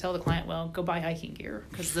least have to tell the client, well, go buy hiking gear,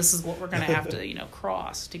 because this is what we're going to have to,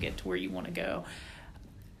 cross to get to where you want to go.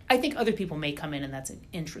 I think other people may come in and that's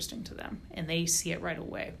interesting to them, and they see it right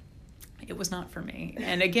away. It was not for me.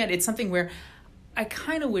 And again, it's something where I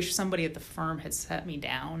kind of wish somebody at the firm had sat me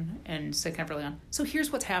down and said kind of early on, so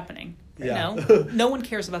here's what's happening. No one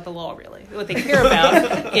cares about the law, really. What they care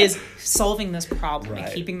about is solving this problem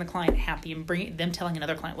and keeping the client happy and bringing them telling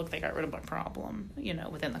another client, look, they got rid of my problem,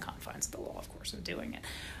 within the confines of the law, of course, of doing it.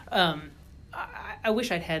 I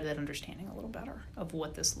wish I'd had that understanding a little better of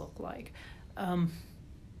what this looked like.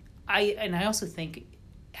 I also think,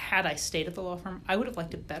 had I stayed at the law firm, I would have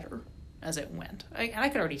liked it better as it went. I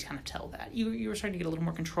could already kind of tell that. You were starting to get a little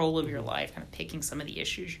more control over your life, kind of picking some of the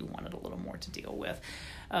issues you wanted a little more to deal with.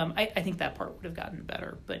 I think that part would have gotten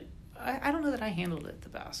better, but I don't know that I handled it the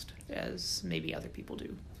best as maybe other people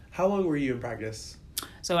do. How long were you in practice?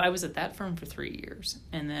 So I was at that firm for 3 years,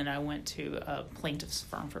 and then I went to a plaintiff's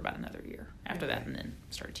firm for about another year after that, and then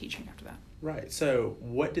started teaching after that. Right. So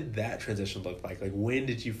what did that transition look like? Like, when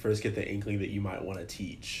did you first get the inkling that you might want to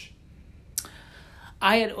teach?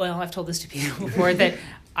 I've told this to people before, that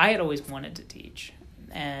I had always wanted to teach.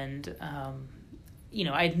 And,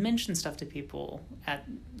 I had mentioned stuff to people at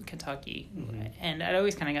Kentucky, and I'd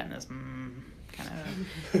always kind of gotten this,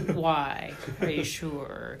 why? Are you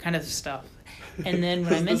sure? Kind of stuff. And then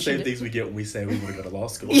when I mentioned the same things we get when we say we want to go to law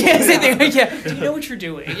school. Yeah, same thing. Yeah. Do you know what you're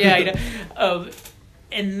doing? Yeah,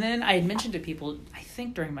 and then I had mentioned to people, I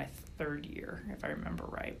think during my 3rd year, if I remember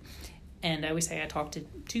right. And I always say I talked to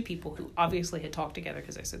 2 people who obviously had talked together,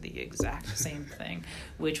 because I said the exact same thing,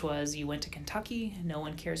 which was, you went to Kentucky, no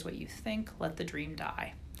one cares what you think, let the dream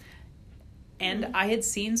die. And I had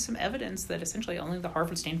seen some evidence that essentially only the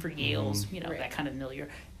Harvard, Stanford, Yales, that kind of milieu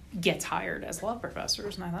gets hired as law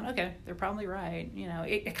professors. And I thought, okay, they're probably right.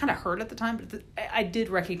 It kind of hurt at the time, but I did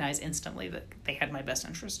recognize instantly that they had my best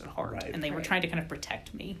interest at heart. Right. And they were trying to kind of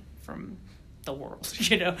protect me from the world,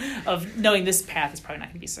 of knowing this path is probably not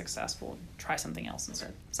going to be successful. Try something else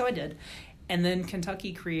instead. So I did. And then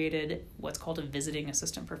Kentucky created what's called a visiting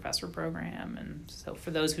assistant professor program. And so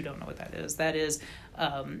for those who don't know what that is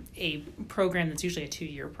a program that's usually a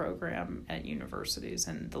 2-year program at universities.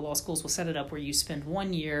 And the law schools will set it up where you spend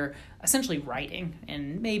 1 year essentially writing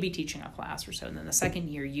and maybe teaching a class or so. And then the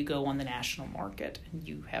 2nd year you go on the national market, and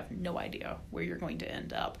you have no idea where you're going to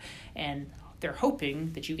end up. And they're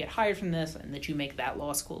hoping that you get hired from this and that you make that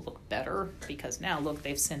law school look better, because now, look,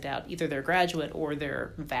 they've sent out either their graduate or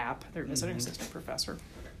their VAP, their visiting assistant professor,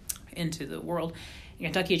 into the world.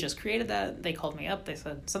 Kentucky just created that. They called me up. They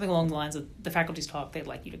said something along the lines of, the faculty's talk, they'd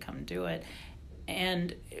like you to come and do it.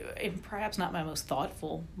 And perhaps not my most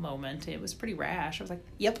thoughtful moment. It was pretty rash. I was like,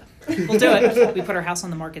 yep, we'll do it. We put our house on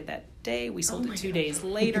the market that day. We sold it 2 days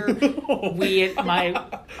later.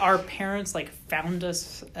 Our parents found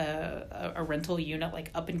us a rental unit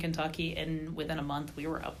up in Kentucky, and within a month we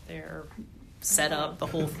were up there, set up the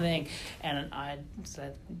whole thing. And I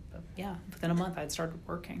said, yeah, within a month I'd started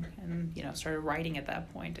working and started writing at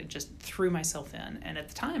that point, and just threw myself in. And at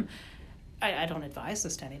the time, I don't advise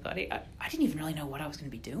this to anybody. I didn't even really know what I was going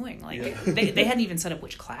to be doing. They hadn't even set up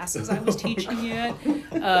which classes I was teaching yet.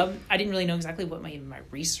 I didn't really know exactly what my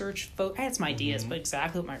research I had some ideas, but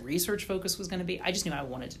exactly what my research focus was going to be. I just knew I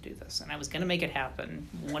wanted to do this, and I was going to make it happen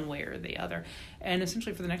one way or the other. And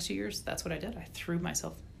essentially for the next 2 years, that's what I did. I threw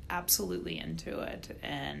myself absolutely into it.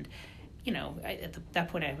 And at that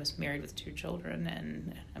point I was married with 2 children,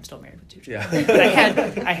 and I'm still married with 2 children. Yeah.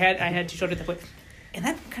 But I had 2 children at that point. And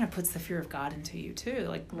that kind of puts the fear of God into you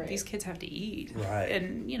too. These kids have to eat. Right.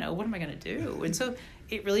 And, what am I going to do? And so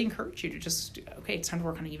it really encouraged you to just, okay, it's time to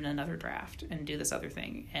work on even another draft and do this other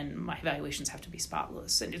thing. And my evaluations have to be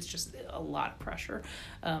spotless. And it's just a lot of pressure.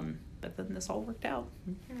 But then this all worked out.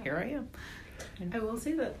 Yeah. Here I am. I will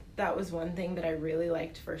say that was one thing that I really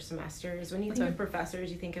liked first semester, is when you think of professors,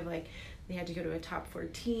 you think of they had to go to a top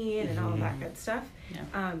 14 and all of that good stuff.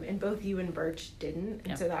 Yeah. And both you and Birch didn't.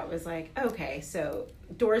 And so that was okay, so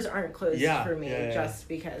doors aren't closed for me just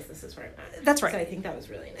because this is where I'm at. That's right. So I think that was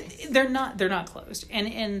really nice. They're not closed.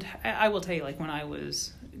 And I will tell you, when I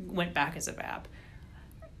went back as a VAP,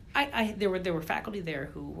 there were faculty there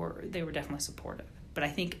who were definitely supportive. But I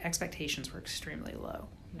think expectations were extremely low.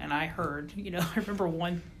 And I heard, I remember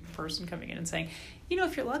one person coming in and saying,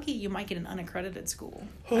 if you're lucky, you might get an unaccredited school.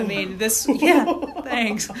 I mean,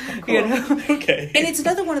 thanks. Okay. And it's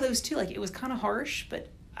another one of those too, it was kind of harsh, but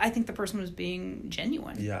I think the person was being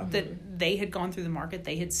genuine. Yeah. That they had gone through the market,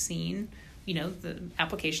 they had seen, the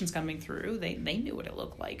applications coming through, they knew what it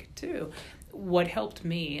looked like too. What helped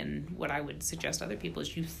me, and what I would suggest other people,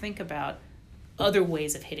 is you think about other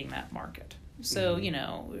ways of hitting that market. So,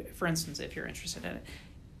 for instance, if you're interested in it,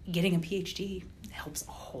 getting a PhD helps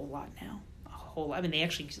a whole lot now. They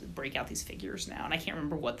actually break out these figures now, and I can't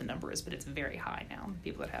remember what the number is, but it's very high now,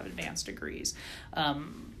 people that have advanced degrees.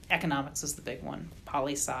 Economics is the big one.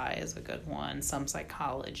 Poli-sci is a good one. Some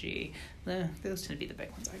psychology. Those tend to be the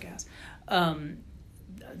big ones, I guess.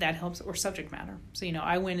 That helps, or subject matter. So,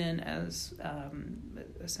 I went in as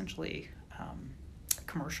essentially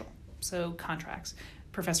commercial, so contracts.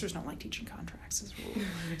 Professors don't like teaching contracts as a rule.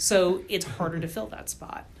 So it's harder to fill that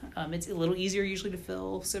spot. It's a little easier usually to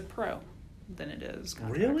fill Civ Pro. than it is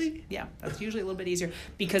contracts. Really? Yeah, that's usually a little bit easier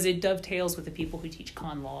because it dovetails with the people who teach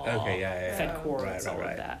con law, Fed courts, all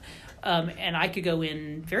of that. And I could go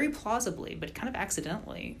in very plausibly, but kind of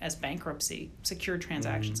accidentally, as bankruptcy, secured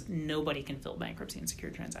transactions. Nobody can fill bankruptcy and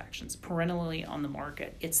secured transactions. Perennially on the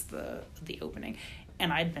market, it's the opening.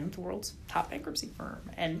 And I'd been at the world's top bankruptcy firm.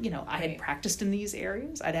 And, I had practiced in these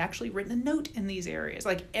areas. I'd actually written a note in these areas.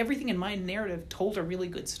 Like, everything in my narrative told a really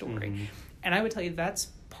good story. And I would tell you that's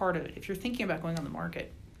part of it. If you're thinking about going on the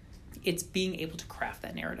market, it's being able to craft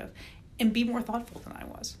that narrative and be more thoughtful than I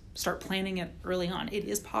was. Start planning it early on. It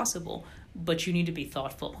is possible, but you need to be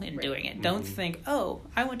thoughtful in doing it. Don't think, oh,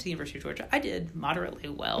 I went to the University of Georgia. I did moderately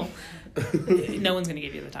well. No one's going to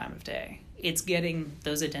give you the time of day. It's getting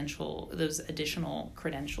those additional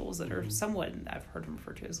credentials that are somewhat, I've heard them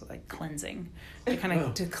referred to as like cleansing, to kind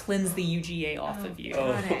of to cleanse the UGA off of you.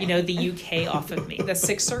 The UK off of me. The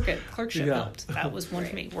Sixth Circuit clerkship helped. That was one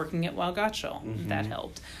for me. Working at Weill Gotshal, that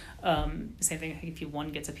helped. Same thing if one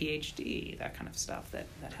gets a PhD, that kind of stuff that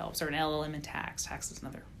helps. Or an LLM in tax. Tax is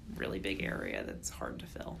another really big area that's hard to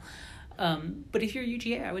fill. But if you're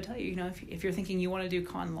UGA, I would tell you, if you're thinking you want to do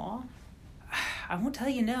con law, I won't tell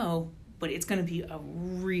you no, but it's going to be a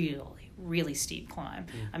really, really steep climb.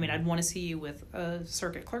 I mean, I'd want to see you with a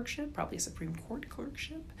circuit clerkship, probably a Supreme Court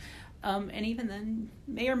clerkship. And even then,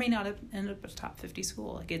 may or may not have ended up at a top 50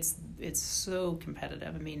 school. Like, it's so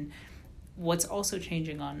competitive. I mean, what's also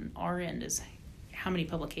changing on our end is how many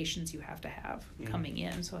publications you have to have coming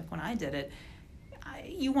in. So, like, when I did it,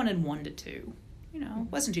 you wanted 1 to 2. It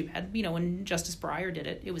wasn't too bad. When Justice Breyer did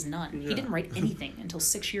it, it was none. He didn't write anything until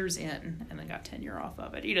 6 years in and then got tenure off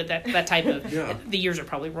of it. That type of, the years are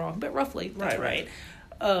probably wrong, but roughly, that's right.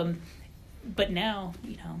 But now,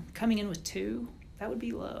 coming in with 2, that would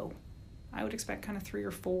be low. I would expect kind of 3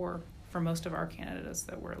 or 4 for most of our candidates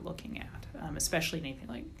that we're looking at, especially in anything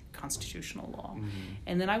like constitutional law.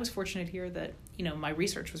 And then I was fortunate here that, my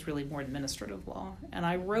research was really more administrative law. And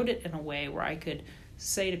I wrote it in a way where I could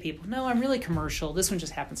say to people, no, I'm really commercial. This one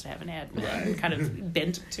just happens to have an admin kind of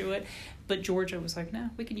bent to it. But Georgia was like, no,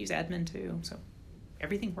 we can use admin too. So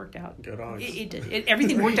everything worked out. Good odds. It did.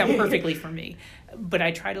 Everything worked out perfectly for me. But I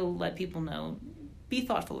try to let people know, be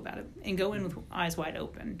thoughtful about it and go in with eyes wide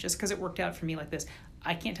open. Just because it worked out for me like this,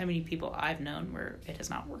 I can't tell how many people I've known where it has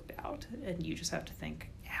not worked out. And you just have to think,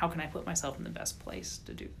 how can I put myself in the best place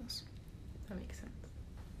to do this? That makes sense.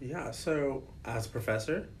 Yeah, so as a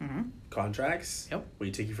professor, contracts, we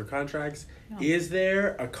take you for contracts. Yeah. Is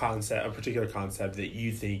there a particular concept that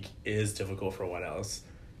you think is difficult for one else?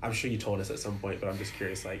 I'm sure you told us at some point, but I'm just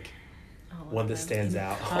curious, one that stands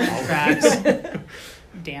out. Contracts,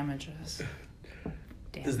 damages.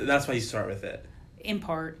 That's why you start with it. In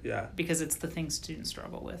part, yeah, because it's the thing students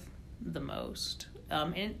struggle with the most.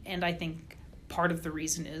 And I think part of the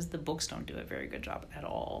reason is the books don't do a very good job at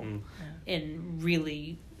all in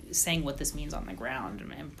really saying what this means on the ground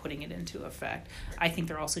and putting it into effect. I think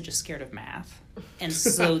they're also just scared of math. And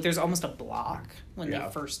so there's almost a block when they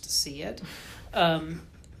first see it. That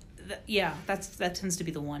tends to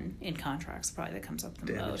be the one in contracts probably that comes up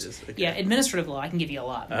the most. Okay. Yeah, administrative law, I can give you a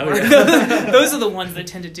lot more. Those are the ones that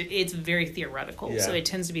tend to do, it's very theoretical. So it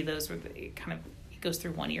tends to be those where it kind of goes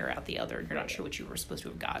through one ear out the other and you're not sure what you were supposed to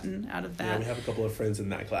have gotten out of that. Yeah, we have a couple of friends in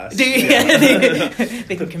that class. They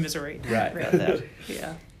can commiserate. Right. That.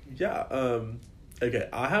 Yeah. Yeah. Okay,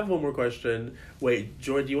 I have one more question. Wait,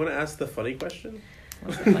 Joy, do you want to ask the funny question?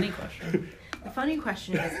 What's the funny question? The funny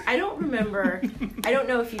question is, I don't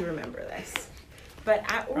know if you remember this, but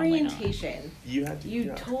at orientation,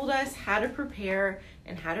 you told us how to prepare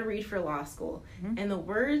and how to read for law school. And the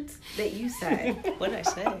words that you said what did I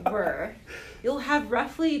say? Were, you'll have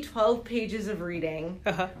roughly 12 pages of reading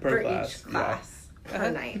for each class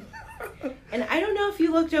per night. And I don't know if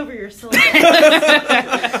you looked over your syllabus.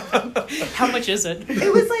 How much is it?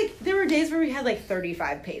 It was there were days where we had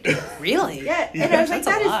 35 pages. Really? Yeah. And I was like,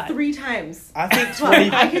 that is 3 times. I think 20.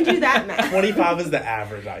 I can do that math. 25 is the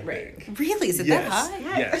average, I think. Really? Is it that high?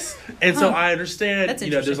 Yes. And so I understand,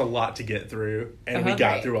 there's a lot to get through, and we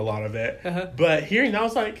got through a lot of it. But hearing that, I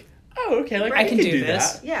was like, oh, okay, I can do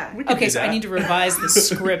this. That. Yeah. Okay, so I need to revise the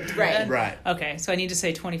script. Right. Okay, so I need to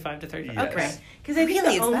say 25 to 35. Yes. Okay. Because I think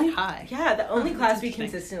it's that high. Yeah, the only class we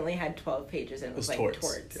consistently had 12 pages and it was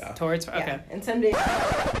torts. Yeah. Torts, okay. Yeah. And some days...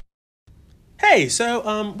 Hey,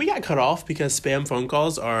 so we got cut off because spam phone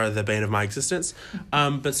calls are the bane of my existence.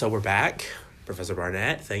 But so we're back. Professor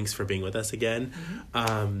Barnett, thanks for being with us again.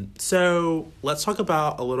 So let's talk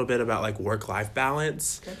about a little bit about work-life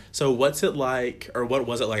balance. Okay. So what's it like, or what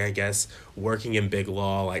was it like, I guess, working in big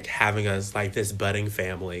law, having us this budding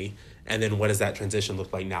family And then what does that transition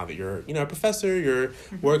look like now that you're, a professor? Your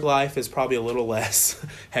work life is probably a little less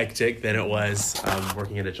hectic than it was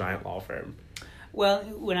working at a giant law firm. Well,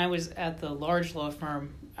 when I was at the large law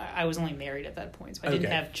firm, I was only married at that point, so I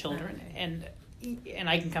didn't have children. And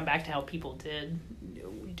I can come back to how people did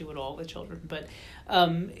do it all with children. But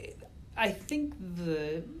I think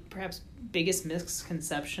the perhaps biggest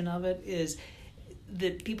misconception of it is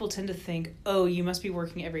that people tend to think, oh, you must be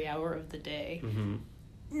working every hour of the day. Mm-hmm.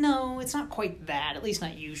 No, it's not quite that, at least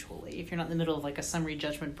not usually, if you're not in the middle of like a summary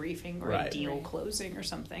judgment briefing or a deal closing or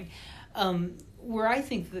something. Where I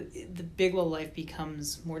think the big law life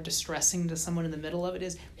becomes more distressing to someone in the middle of it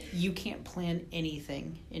is you can't plan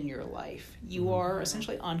anything in your life. You are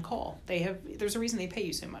essentially on call. There's a reason they pay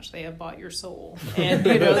you so much. They have bought your soul. And,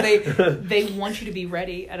 they want you to be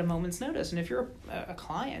ready at a moment's notice. And if you're a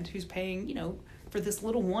client who's paying, for this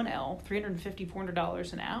little 1L, $350,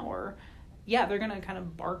 $400 an hour, yeah, they're going to kind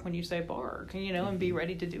of bark when you say bark, and be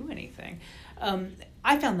ready to do anything.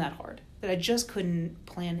 I found that hard, that I just couldn't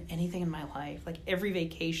plan anything in my life. Like every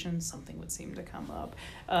vacation, something would seem to come up.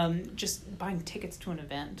 Just buying tickets to an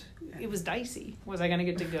event, it was dicey. Was I going to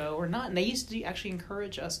get to go or not? And they used to actually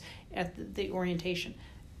encourage us at the orientation,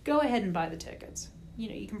 go ahead and buy the tickets.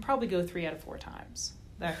 You can probably go 3 out of 4 times,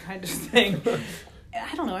 that kind of thing.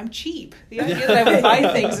 I don't know, I'm cheap. The idea that I would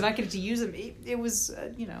buy things and I get to use them, it was,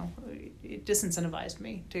 it disincentivized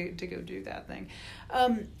me to go do that thing.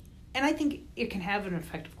 And I think it can have an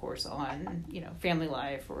effect, of course, on, family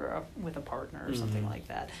life or with a partner or something like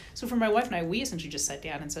that. So for my wife and I, we essentially just sat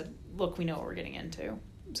down and said, look, we know what we're getting into.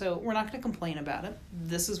 So we're not going to complain about it.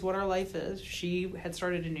 This is what our life is. She had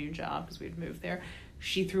started a new job because we'd moved there.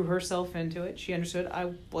 She threw herself into it. She understood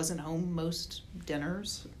I wasn't home most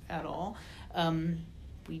dinners at all.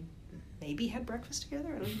 We maybe had breakfast together.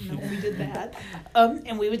 I don't even know if we did that.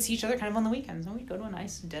 And we would see each other kind of on the weekends. And we'd go to a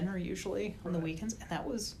nice dinner usually on the weekends. And that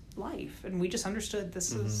was life. And we just understood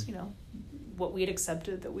this is, what we had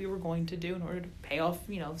accepted that we were going to do in order to pay off,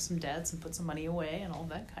 some debts and put some money away and all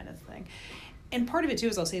that kind of thing. And part of it, too,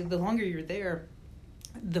 is I'll say the longer you're there,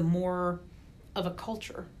 the more of a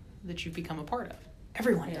culture that you've become a part of.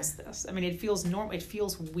 Everyone does this. I mean, it feels normal. It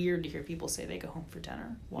feels weird to hear people say they go home for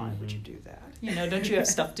dinner. Why would you do that? Don't you have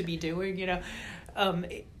stuff to be doing?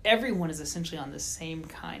 Everyone is essentially on the same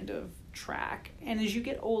kind of track. And as you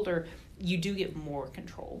get older, you do get more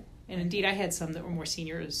control. And indeed, I had some that were more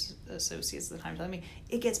senior associates at the time telling me,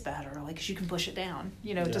 it gets better, like, 'cause you can push it down,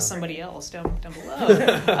 to somebody else down below,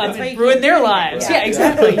 and ruin their lives. Yeah,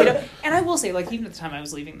 exactly. And I will say, like, even at the time I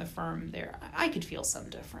was leaving the firm there, I could feel some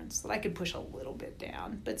difference, that I could push a little bit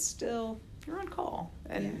down, but still, you're on call.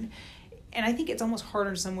 And I think it's almost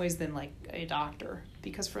harder in some ways than, like, a doctor,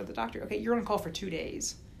 because for the doctor, okay, you're on call for 2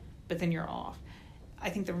 days, but then you're off. I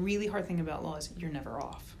think the really hard thing about law is you're never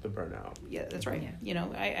off. The burnout. Yeah, that's right. Yeah.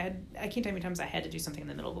 I can't tell you how many times I had to do something in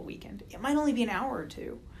the middle of a weekend. It might only be an hour or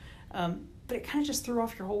two, but it kind of just through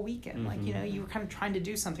off your whole weekend. Like, you were kind of trying to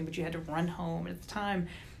do something, but you had to run home. And at the time,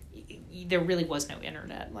 there really was no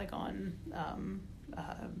internet, like on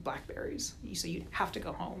Blackberries. So you'd have to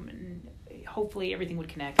go home, and hopefully everything would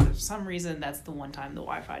connect. For some reason, that's the one time the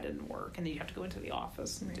Wi-Fi didn't work, and then you'd have to go into the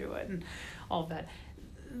office and do it, and all of that.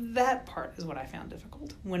 That part is what I found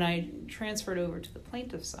difficult. When I transferred over to the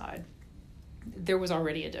plaintiff side, there was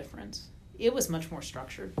already a difference. It was much more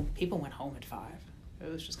structured. People went home at 5. It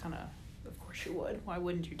was just kind of course you would. Why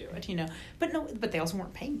wouldn't you do it? But they also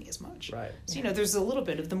weren't paying me as much. Right. So, there's a little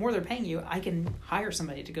bit of the more they're paying you, I can hire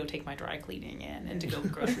somebody to go take my dry cleaning in and to go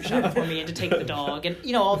grocery shop for me and to take the dog and,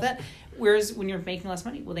 all of that. Whereas when you're making less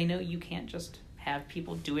money, well, they know you can't just have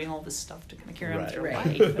people doing all this stuff to kind of carry on with your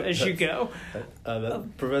life as you go.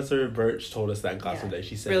 Professor Birch told us that in class one day.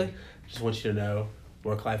 She said, really? Just want you to know,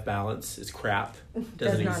 work-life balance is crap.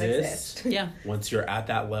 Doesn't not exist. Yeah. Once you're at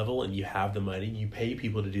that level and you have the money, you pay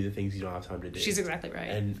people to do the things you don't have time to do. She's exactly right.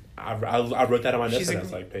 And I wrote that on my notes, and I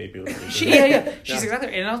was like, pay people to do She's exactly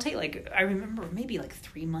right. And I'll tell you, I remember maybe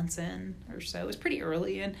 3 months in or so. It was pretty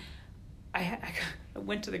early, and I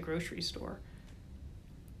went to the grocery store.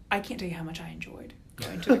 I can't tell you how much I enjoyed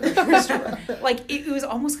going to the grocery store. It was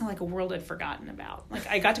almost kind of like a world I'd forgotten about.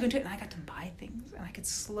 I got to go into it, and I got to buy things, and I could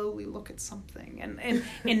slowly look at something,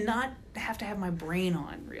 and not have to have my brain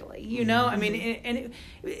on, really. I mean,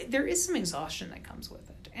 there is some exhaustion that comes with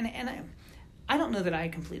it, and I don't know that I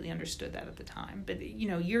completely understood that at the time, but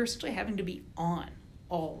you're essentially having to be on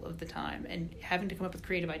all of the time and having to come up with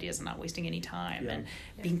creative ideas and not wasting any time and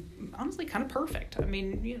being honestly kind of perfect. I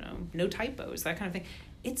mean, no typos, that kind of thing.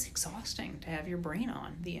 it's exhausting to have your brain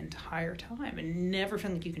on the entire time and never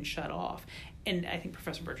feeling like you can shut off. And I think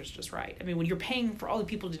Professor Birch is just right. I mean, when you're paying for all the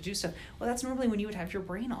people to do stuff, well, that's normally when you would have your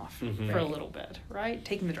brain off for a little bit, right?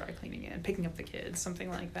 Taking the dry cleaning in, picking up the kids,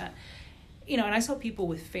 something like that. You know, and I saw people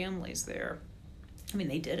with families there. I mean,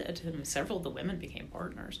 they did it. And several of the women became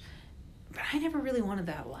partners. But I never really wanted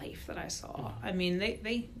that life that I saw. I mean, I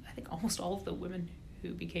think almost all of the women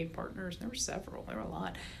who became partners, there were several, there were a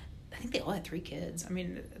lot. I think they all had 3 kids. I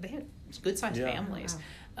mean, they had good-sized families.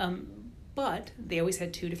 Wow. But they always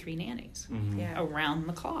had 2 to 3 nannies around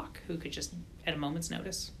the clock who could just, at a moment's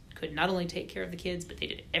notice, could not only take care of the kids, but they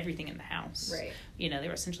did everything in the house. Right. You know, they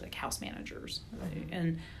were essentially like house managers.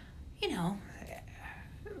 And, you know,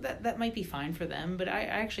 that might be fine for them, but I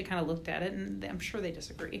actually kind of looked at it, and I'm sure they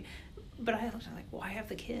disagree. But I looked at it like, why have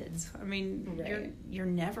the kids? I mean, you're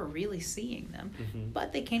never really seeing them.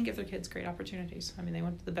 But they can give their kids great opportunities. I mean, they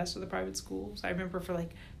went to the best of the private schools. I remember for,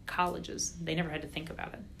 like, colleges, they never had to think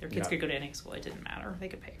about it. Their kids could go to any school. It didn't matter. They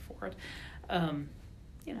could pay for it.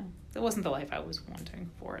 You know, that wasn't the life I was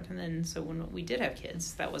wanting for it. And then, so when we did have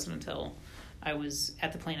kids, that wasn't until I was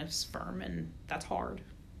at the plaintiff's firm, and that's hard.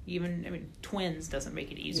 Even, I mean, twins doesn't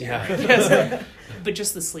make it easier, I guess. But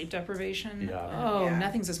just the sleep deprivation.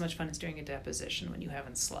 Nothing's as much fun as doing a deposition when you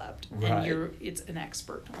haven't slept. Right. And it's an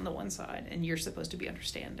expert on the one side, and you're supposed to be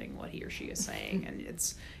understanding what he or she is saying, and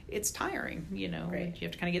it's tiring, you know. Right. You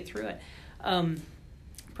have to kind of get through it.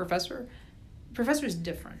 Professor's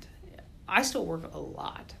different. I still work a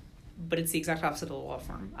lot, but it's the exact opposite of the law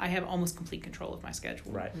firm. I have almost complete control of my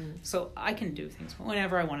schedule. Right. So I can do things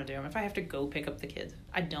whenever I want to do them. If I have to go pick up the kids,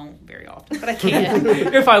 I don't very often, but I can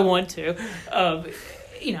if I want to.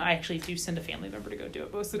 You know, I actually do send a family member to go do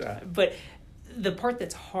it most of the time. But the part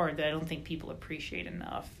that's hard that I don't think people appreciate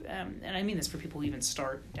enough, and I mean this for people who even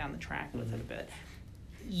start down the track with it a bit,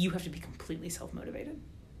 you have to be completely self-motivated.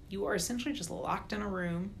 You are essentially just locked in a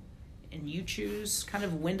room, and you choose kind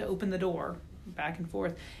of when to open the door, back and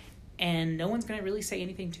forth. And no one's going to really say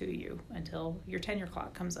anything to you until your tenure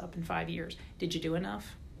clock comes up in 5 years. Did you do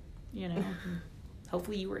enough? You know,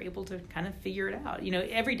 hopefully you were able to kind of figure it out. You know,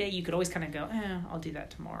 every day you could always kind of go, I'll do that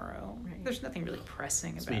tomorrow. Right. There's nothing really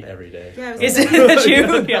pressing about it. Every day. Yeah, is it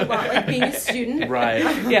you? Yeah. Like being a student. Right.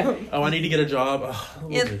 Yeah. Oh, I need to get a job.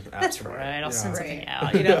 That's right. I'll send something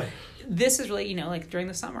out. You know, this is really, you know, like during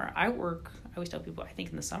the summer, I always tell people, I think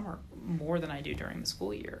in the summer more than I do during the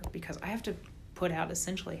school year, because I have to put out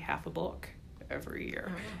essentially half a book every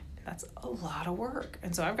year. That's a lot of work.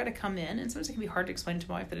 And so I've got to come in, and sometimes it can be hard to explain to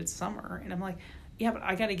my wife that it's summer. And I'm like, yeah, but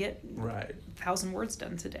I got to get 1,000 words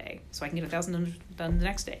done today, so I can get 1,000 done the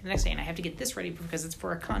next day. And I have to get this ready because it's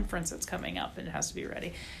for a conference that's coming up, and it has to be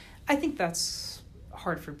ready. I think that's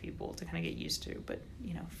hard for people to kind of get used to. But,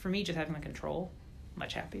 you know, for me, just having the control,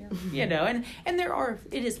 much happier. You know, and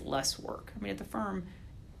it is less work. I mean, at the firm,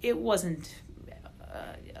 it wasn't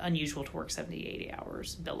unusual to work 70, 80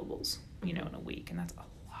 hours billables, you know, in a week. And that's a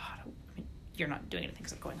lot of, I mean, you're not doing anything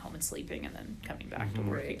except going home and sleeping and then coming back to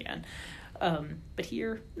work again. But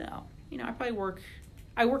here, no. You know, I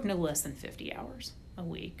work no less than 50 hours a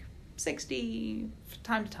week, 60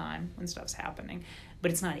 time to time when stuff's happening, but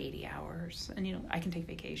it's not 80 hours. And, you know, I can take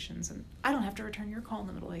vacations, and I don't have to return your call in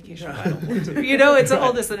the middle of vacation if I don't want to. You know, it's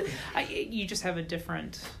all this, you just have a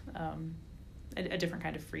different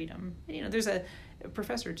kind of freedom. You know, there's a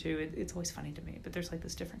professor too, it's always funny to me, but there's like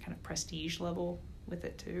this different kind of prestige level with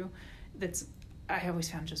it too that's I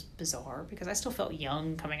always found just bizarre, because I still felt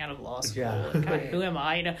young coming out of law school and kind of, who am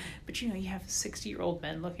I, you know? But you know, you have 60-year-old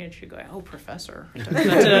men looking at you going, oh, professor.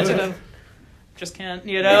 Just can't,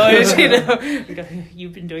 you know,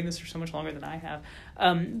 you've been doing this for so much longer than I have.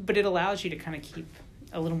 But it allows you to kind of keep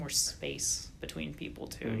a little more space between people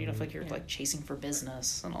too. You know, like you're like chasing for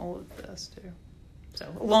business and all of this too. So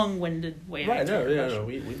a long-winded way of answering your question.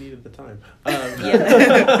 We needed the time.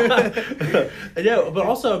 But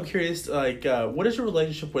also I'm curious, like, what is your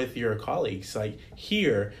relationship with your colleagues? Like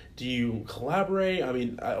here, do you collaborate? I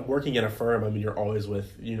mean, working in a firm, I mean, you're always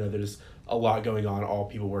with, you know, there's a lot going on, all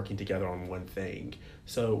people working together on one thing.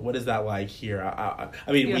 So what is that like here? I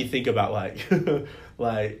mean, we think about like,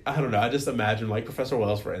 like, I don't know, I just imagine like Professor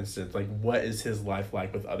Wells, for instance, like what is his life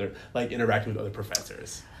like with other, like interacting with other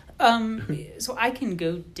professors? So I can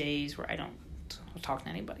go days where I don't talk to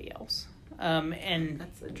anybody else. And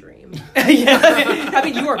that's the dream. I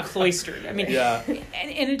mean, you are cloistered. I mean,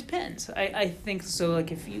 and it depends. I think so.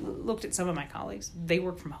 Like if you looked at some of my colleagues, they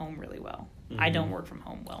work from home really well. I don't work from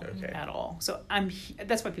home well at all. So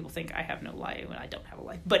that's why people think I have no life when I don't have a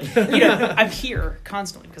life. But you know, I'm here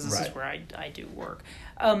constantly because this is where I do work.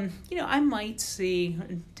 You know, I might see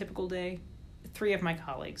a typical day 3 of my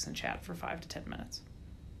colleagues and chat for 5 to 10 minutes.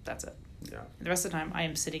 That's it. Yeah. The rest of the time, I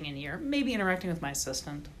am sitting in here, maybe interacting with my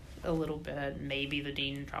assistant a little bit. Maybe the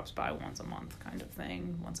dean drops by once a month kind of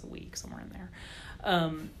thing, once a week, somewhere in there.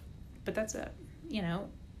 But that's it, you know,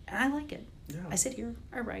 and I like it. Yeah. I sit here,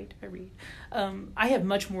 I write, I read. I have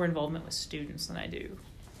much more involvement with students than I do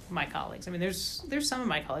my colleagues. I mean, there's some of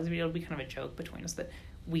my colleagues, I mean, it'll be kind of a joke between us that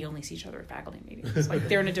we only see each other at faculty meetings. Like,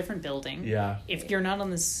 they're in a different building. Yeah. If you're not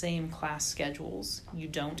on the same class schedules, you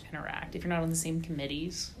don't interact. If you're not on the same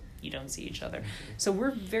committees, you don't see each other. So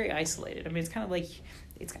we're very isolated. I mean, it's kind of like,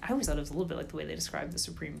 I always thought it was a little bit like the way they describe the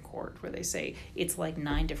Supreme Court, where they say it's like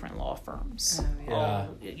 9 different law firms,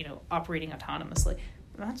 all, you know, operating autonomously.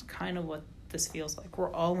 That's kind of what this feels like.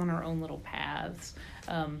 We're all on our own little paths,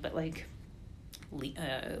 but like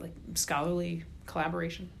scholarly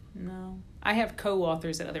collaboration. No, I have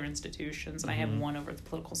co-authors at other institutions, and I have one over at the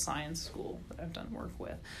political science school that I've done work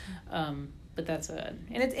with. But that's it.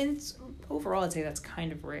 And it's overall, I'd say that's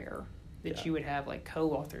kind of rare that you would have like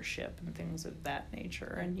co-authorship and things of that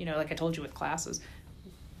nature. And, you know, like I told you with classes,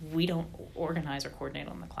 we don't organize or coordinate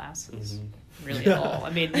on the classes really at all. I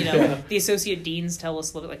mean, you know, the associate deans tell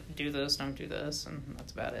us a little bit like, do this, don't do this, and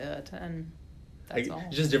that's about it. And that's all.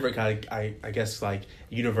 Just different kind of, I guess, like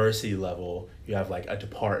university level, you have like a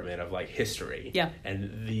department of like history. Yeah.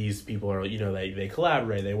 And these people are, you know, they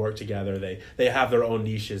collaborate, they work together, they have their own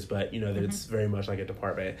niches, but, you know, it's very much like a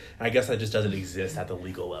department. And I guess that just doesn't exist at the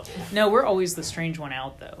legal level. No, we're always the strange one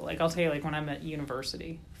out, though. Like, I'll tell you, like, when I'm at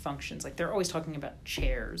university functions, like, they're always talking about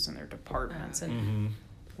chairs and their departments, and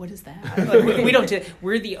what is that? Like, we don't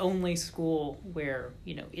we're the only school where,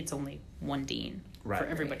 you know, it's only one dean for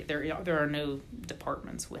everybody. There are no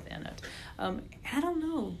departments within it. I don't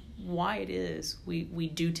know why it is. We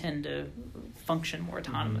do tend to function more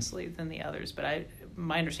autonomously than the others, but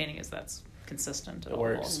my understanding is that's consistent at all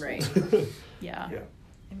works. Right. Yeah.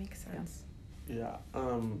 It makes sense. Yeah.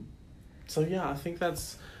 So yeah, I think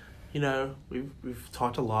that's, you know, we've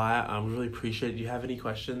talked a lot. We really appreciate it. Do you have any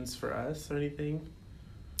questions for us or anything?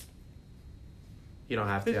 You don't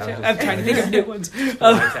have to. I'm trying to think of new ones.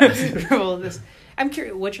 For all of this. I'm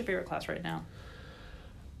curious, what's your favorite class right now?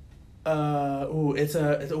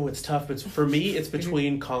 It's tough, but for me, it's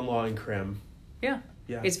between con law and crim. Yeah.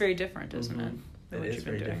 Yeah. It's very different, isn't it? It is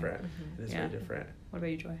very different. It is very different. What about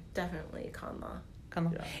you, Joy? Definitely con law.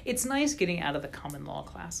 Common law. Yeah. It's nice getting out of the common law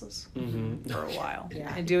classes for a while and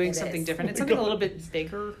Yeah, doing something different. It's something a little bit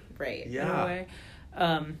bigger Right. in a way.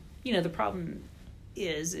 You know, the problem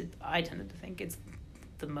is, I tended to think it's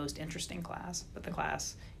the most interesting class, but the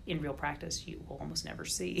class in real practice you will almost never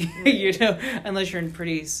see, you know, unless you're in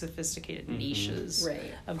pretty sophisticated niches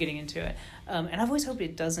of getting into it. And I've always hoped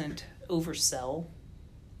it doesn't oversell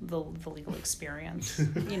the legal experience,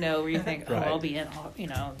 you know, where you think, I'll be in, you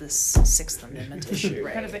know, this Sixth Amendment issue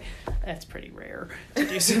kind of thing. That's pretty rare to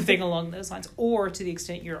do something along those lines. Or to the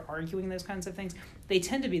extent you're arguing those kinds of things, they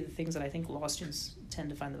tend to be the things that I think law students tend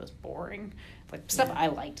to find the most boring. Like stuff I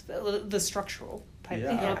liked, the structural type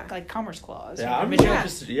thing, like Commerce Clause.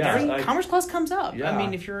 Commerce Clause comes up. I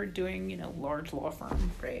mean, if you're doing, you know, large law firm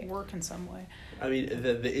work in some way. I mean,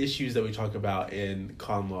 the issues that we talk about in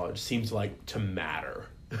con law seems like to matter.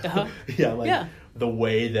 The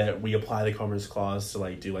way that we apply the Commerce Clause to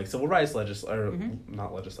like do like civil rights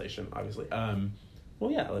not legislation, obviously.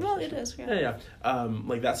 Well, it is.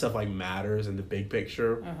 Like that stuff like matters in the big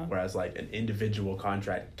picture, whereas like an individual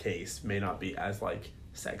contract case may not be as like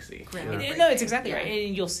sexy. No, it's exactly right.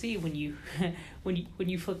 And you'll see when you when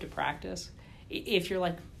you flip to practice, if you're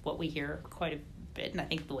like what we hear quite a bit, and I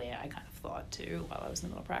think the way I kind of thought too while I was in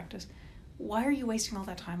the middle of practice. Why are you wasting all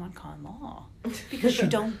that time on con law? Because you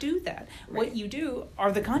don't do that. What you do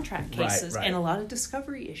are the contract cases and a lot of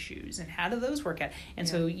discovery issues and how do those work out. And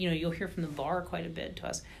so, you know, you'll hear from the bar quite a bit to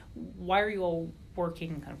us. Why are you all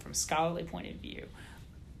working kind of from a scholarly point of view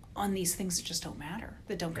on these things that just don't matter,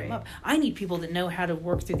 that don't come up? I need people that know how to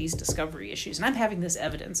work through these discovery issues. And I'm having this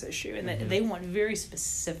evidence issue, and that they want very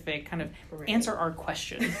specific kind of answer our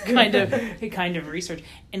question kind of research.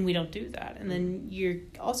 And we don't do that. And then you're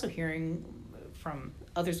also hearing from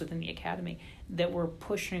others within the academy that we're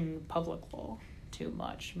pushing public law too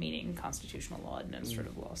much, meaning constitutional law,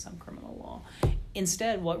 administrative law, some criminal law.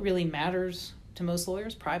 Instead, what really matters to most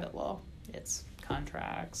lawyers, private law. It's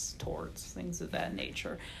contracts, torts, things of that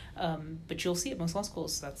nature. But you'll see at most law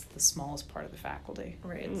schools, that's the smallest part of the faculty.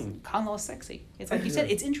 Con law is sexy. It's like you said,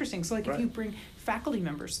 it's interesting. So like if you bring faculty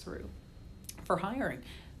members through for hiring,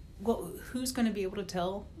 well, who's going to be able to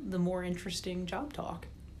tell the more interesting job talk?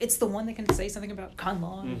 It's the one that can say something about con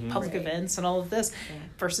law and public Right. events and all of this Yeah.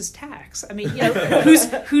 versus tax. I mean,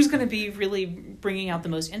 who's going to be really bringing out the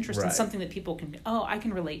most interest in Right. something that people can, I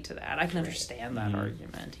can relate to that. I can understand that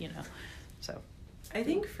argument, So, I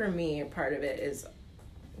think for me, part of it is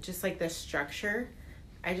just like the structure.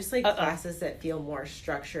 I just like Uh-oh. classes that feel more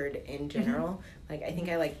structured in general. Like, I think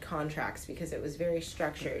I like contracts because it was very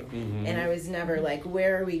structured. And I was never like,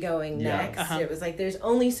 where are we going Yeah. next? It was like, there's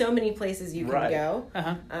only so many places you can Right. go.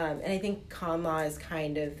 uh-huh. And I think con law is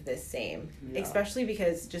kind of the same, Yeah. especially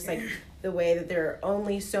because just like the way that there are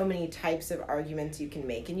only so many types of arguments you can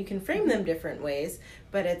make, and you can frame them different ways,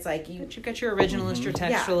 but it's like But you've got your originalist, your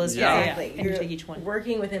yeah, textualist, exactly. and you You're take each one.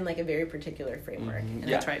 working within like a very particular framework. And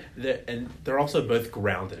That's right. And they're also both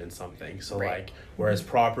grounded in something. So, Right. like, whereas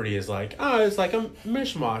property is like, it's like a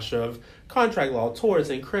mishmash of contract law, torts,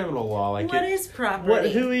 and criminal law. Like, What is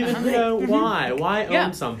property? who even, why Yeah.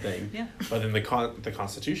 own something? Yeah. But then the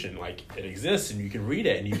Constitution, like, it exists, and you can read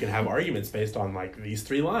it, and you can have arguments based on, like, these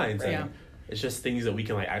 3 lines. And Yeah. it's just things that we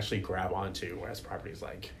can, like, actually grab onto, whereas property is,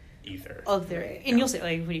 like, ether. Of their, Right. and you'll say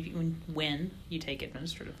like when you take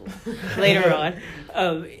administrative law later on,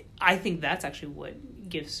 I think that's actually what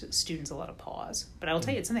gives students a lot of pause. But I will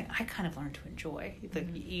tell you, it's something I kind of learned to enjoy.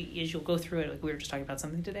 As you'll go through it, like we were just talking about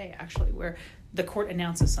something today, actually, where the court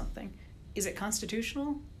announces something. Is it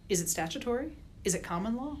constitutional? Is it statutory? Is it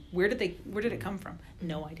common law? Where did it come from?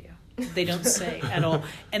 No idea. They don't say at all.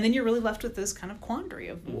 And then you're really left with this kind of quandary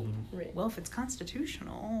of, Right. well, if it's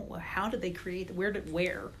constitutional, well, how did they create, where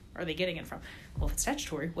are they getting it from? Well, if it's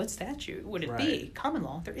statutory, what statute would it be? Right. Common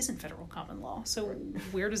law? There isn't federal common law. So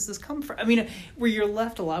where does this come from? I mean, where you're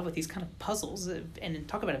left a lot with these kind of puzzles, and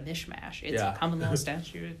talk about a mishmash. It's Yeah. common law,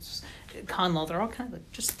 statute, it's con law. They're all kind of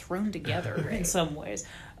like just thrown together in some ways.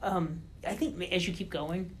 I think as you keep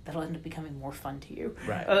going, that'll end up becoming more fun to you.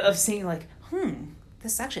 Right. Of seeing like,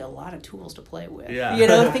 this is actually a lot of tools to play with. Yeah.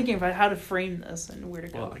 Thinking about how to frame this and where to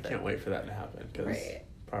go Well, I with can't it. wait for that to happen, because Right.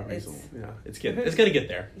 property's, It's- it's going to get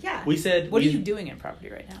there. Yeah. We said... What are you doing in property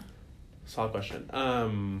right now? Solid question.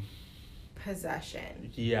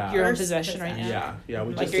 Possession. Yeah. You're in First possession right now? Yeah.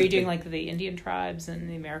 We Like, just are you did doing the- like the Indian tribes and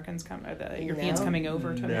the Americans or the Europeans No. coming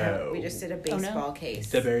over to No. America? We just did a Oh, no. baseball case.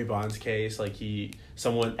 the Barry Bonds case? Like,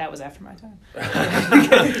 someone... That was after my time.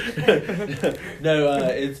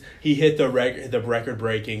 No, he hit the record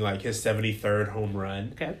breaking, like, his 73rd home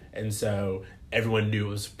run. Okay. And so everyone knew it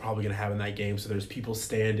was probably going to happen that game. So there's people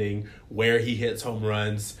standing where he hits home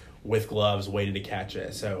runs with gloves waiting to catch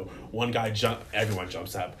it. So one guy everyone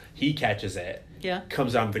jumps up. He catches it. Yeah.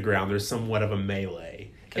 Comes down to the ground. There's somewhat of a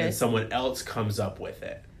melee. Okay. And then someone else comes up with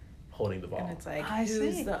it, holding the ball. And it's like, I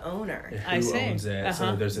who's see. the owner? Who I see. owns it? So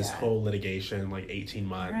Uh-huh. there's this Yeah. whole litigation, like 18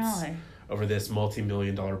 months, Really? over this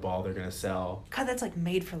multi-million-dollar ball they're going to sell. God, that's like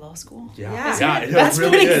made for law school. Yeah. it That's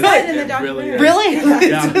really pretty is. good in the It documentary. is. Really?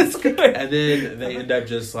 Yeah. That's good. And then they end up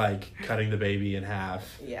just like cutting the baby in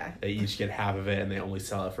half. Yeah. They each get half of it, and they only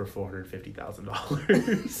sell it for $450,000.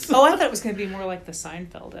 Oh, I thought it was going to be more like the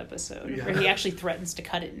Seinfeld episode Yeah. where he actually threatens to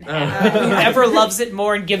cut it in half. Whoever loves it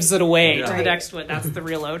more and gives it away Yeah. to the Right. next one. That's the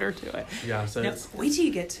real odor to it. Yeah, so Now, it's wait till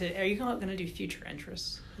you get to. Are you going to do future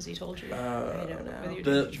interests? Has he told you? I don't know. Whether you're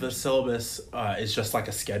doing the syllabus is just like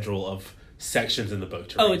a schedule of sections in the book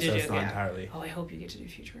to Oh, read, did so you? it's not Yeah. entirely. Oh, I hope you get to do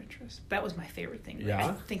future interests. That was my favorite thing. Yeah?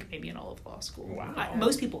 I think maybe in all of law school. Wow.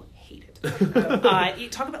 Most people hate it. You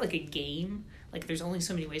talk about like a game. Like there's only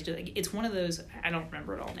so many ways to. Like, it's one of those. I don't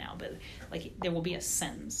remember it all now, but like there will be a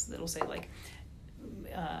sentence that'll say like.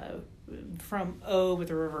 From O with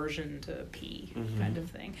a reversion to P kind of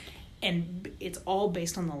thing. And it's all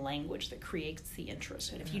based on the language that creates the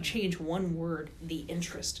interest. And if you change one word, the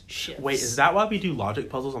interest shifts. Wait, is that why we do logic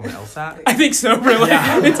puzzles on the LSAT? I think so, really.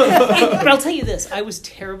 Yeah. But I'll tell you this: I was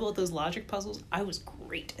terrible at those logic puzzles. I was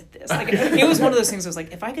great at this. Like, it was one of those things. I was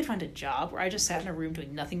like, if I could find a job where I just sat in a room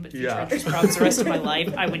doing nothing but future Yeah. interest problems the rest of my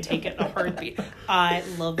life, I would take it in a heartbeat. I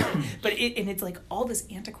loved it. But it's like all this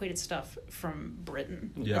antiquated stuff from Britain,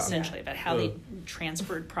 Yeah. essentially, about how they Ugh.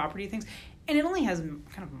 transferred property things. And it only has kind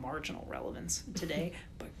of marginal relevance today,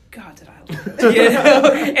 but God, did I love it. You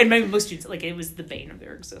know? And maybe most students, like, it was the bane of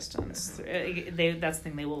their existence. That's the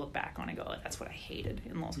thing they will look back on and go, oh, that's what I hated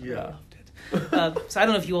in law school. Yeah. I loved it. So I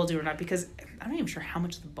don't know if you all do or not, because I'm not even sure how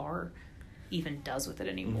much the bar even does with it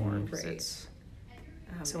anymore. Because Right. it's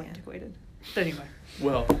Oh, so man. antiquated. But anyway,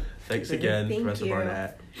 Well, thanks again, Thank Professor you.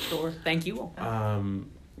 Barnett. sure. Thank you all.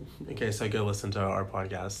 Okay, so go listen to our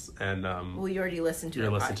podcast, and Well, you already listened to you're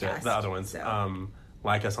the listening to it, podcast, the other ones. so.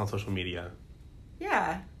 Like us on social media.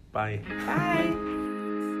 Yeah. Bye. Bye.